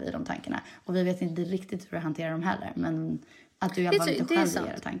själv i de tankarna. Och vi vet inte riktigt hur du hanterar dem heller. Men att du i alla fall inte själv i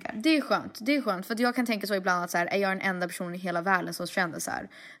era tankar. Det är skönt. För att jag kan tänka så ibland att så här, är jag den enda personen i hela världen som känner så här.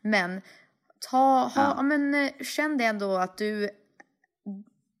 Men känn det ändå att du...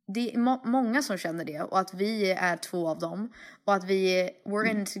 Det är många som känner det. Och att vi är 2 av dem. Och att we're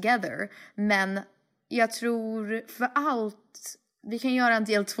in together. Men jag tror för allt... Vi kan göra en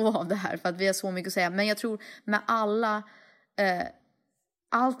del 2 av det här. För att vi har så mycket att säga. Men jag tror med alla...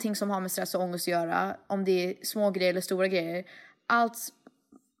 allting som har med stress och ångest att göra. Om det är små grejer eller stora grejer. Allt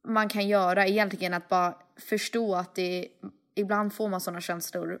man kan göra egentligen att bara förstå att det... Ibland får man sådana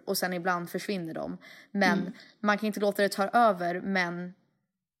känslor. Och sen ibland försvinner de. Men man kan inte låta det ta över. Men...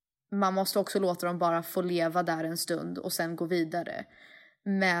 Man måste också låta dem bara få leva där en stund och sen gå vidare.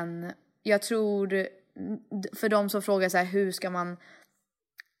 Men jag tror, för de som frågar så här, hur ska man...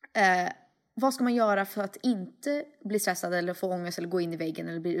 vad ska man göra för att inte bli stressad eller få ångest eller gå in i väggen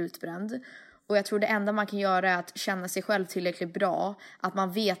eller bli utbränd? Och jag tror det enda man kan göra är att känna sig själv tillräckligt bra. Att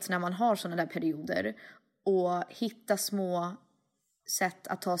man vet när man har sådana där perioder. Och hitta små sätt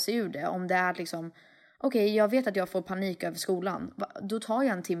att ta sig ur det. Om det är liksom... Okej, jag vet att jag får panik över skolan. Då tar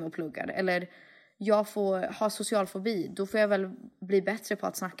jag en timme och pluggar. Eller jag får ha social fobi. Då får jag väl bli bättre på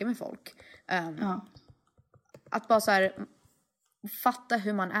att snacka med folk. Att bara så här... Fatta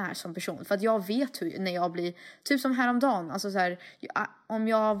hur man är som person. För att jag vet hur, när jag blir... Typ som häromdagen. Alltså så här, om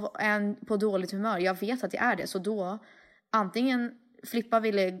jag är på dåligt humör. Jag vet att jag är det. Så då... Antingen Filippa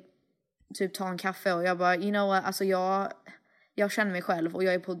ville typ ta en kaffe. Och jag bara, you know what, alltså jag känner mig själv och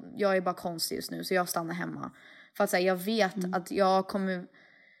jag är bara konstig just nu, så jag stannar hemma. För att säga, jag vet att jag kommer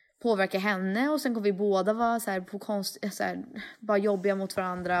påverka henne och sen kommer vi båda vara så här på så här, bara jobbiga mot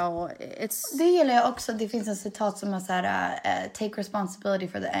varandra och det gillar jag också. Det finns en citat som är så här, take responsibility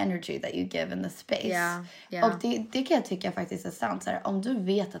for the energy that you give in the space. Yeah. Och det kan jag tycka faktiskt är sant. Så här, om du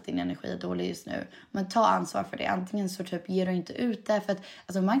vet att din energi är dålig just nu, men ta ansvar för det. Antingen så typ ger du inte ut det, för att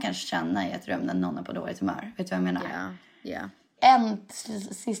alltså, man kan känna i ett rum när någon är på dåligt humör. Vet du vad jag menar? Yeah. En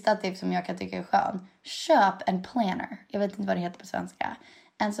sista tips som jag kan tycka är skön. Köp en planner. Jag vet inte vad det heter på svenska.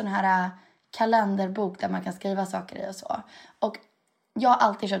 En sån här kalenderbok där man kan skriva saker i och så. Och jag har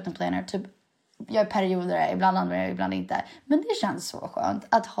alltid köpt en planner. Typ, jag är perioder, ibland använder jag, ibland inte. Men det känns så skönt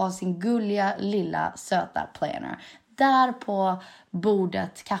att ha sin gulliga, lilla, söta planner. Där på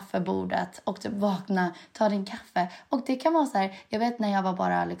bordet, kaffebordet, och typ vakna, ta din kaffe. Och det kan vara så här, jag vet när jag var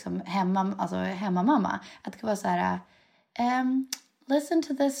bara liksom hemmamamma. Att det kan vara så här... listen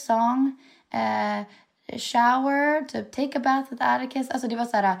to this song, shower, typ take a bath with Atticus. Alltså det var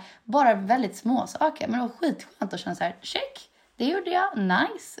så här, bara väldigt små saker, men det var skitskönt att känna så här, check, det gjorde jag,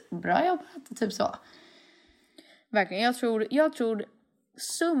 nice, bra jobbat, typ så. Verkligen, jag tror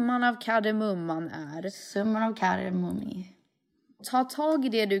summan av kardemumman är summan av kardemummi. Ta tag i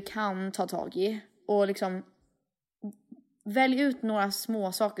det du kan ta tag i och liksom välj ut några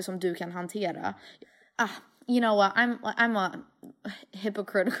små saker som du kan hantera. You know what, I'm a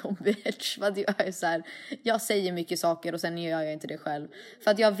hypocritical bitch. För att jag är så här, jag säger mycket saker och sen gör jag inte det själv.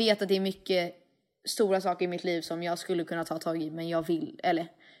 För att jag vet att det är mycket stora saker i mitt liv som jag skulle kunna ta tag i, men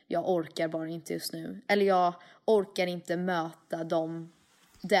jag orkar bara inte just nu. Eller jag orkar inte möta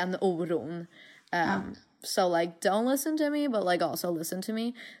den oron. So like, don't listen to me, but like also listen to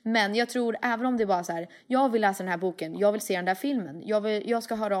me. Men jag tror, även om det bara så här, jag vill läsa den här boken, jag vill se den där filmen, jag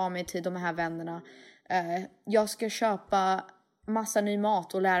ska höra av mig till de här vännerna, jag ska köpa massa ny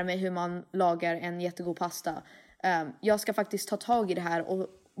mat och lära mig hur man lagar en jättegod pasta. Jag ska faktiskt ta tag i det här och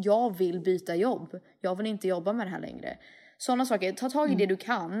jag vill byta jobb. Jag vill inte jobba med det här längre. Sådana saker, ta tag i det du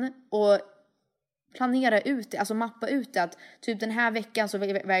kan och planera ut det, alltså mappa ut det, att typ den här veckan så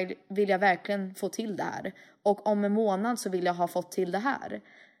vill jag verkligen få till det här. Och om en månad så vill jag ha fått till det här.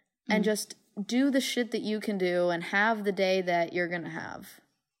 And just do the shit that you can do and have the day that you're gonna have.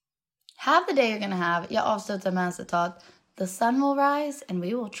 Have the day you're gonna have. Jag avslutar med en citat. The sun will rise and we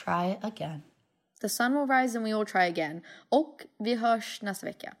will try again. The sun will rise and we will try again. Och vi hörs nästa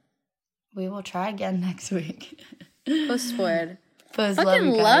vecka. We will try again next week. Puss på er. Puss,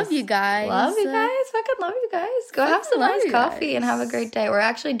 fucking love you guys. Love you guys. Fucking love you guys. Go have some nice coffee and have a great day. Or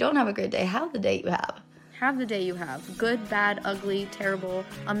actually, don't have a great day. Have the day you have. Have the day you have. Good, bad, ugly, terrible,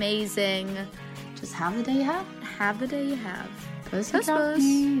 amazing. Just have the day you have. Have the day you have. Puss, puss.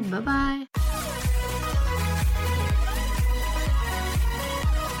 Bye-bye.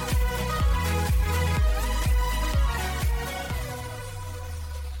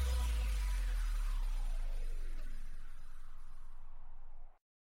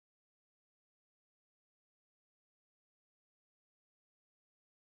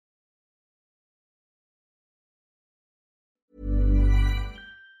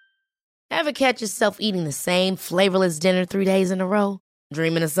 Ever catch yourself eating the same flavorless dinner 3 days in a row?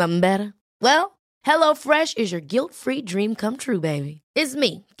 Dreaming of something better? Well, HelloFresh is your guilt-free dream come true, baby. It's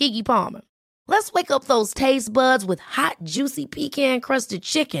me, Keke Palmer. Let's wake up those taste buds with hot, juicy pecan-crusted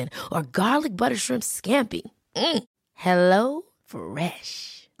chicken or garlic butter shrimp scampi. Hello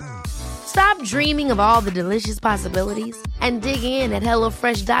Fresh. Stop dreaming of all the delicious possibilities and dig in at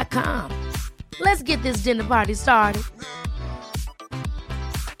HelloFresh.com. Let's get this dinner party started.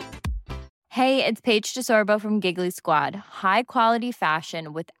 Hey, it's Paige DeSorbo from Giggly Squad. High quality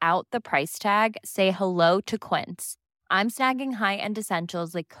fashion without the price tag. Say hello to Quince. I'm snagging high-end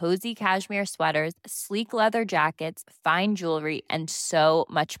essentials like cozy cashmere sweaters, sleek leather jackets, fine jewelry, and so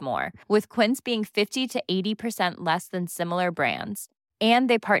much more. With Quince being 50 to 80% less than similar brands. And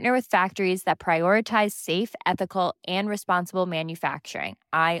they partner with factories that prioritize safe, ethical, and responsible manufacturing.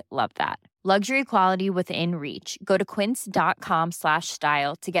 I love that. Luxury quality within reach. Go to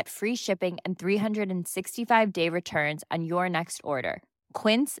quince.com/style to get free shipping and 365-day returns on your next order.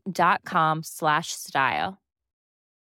 Quince.com/style.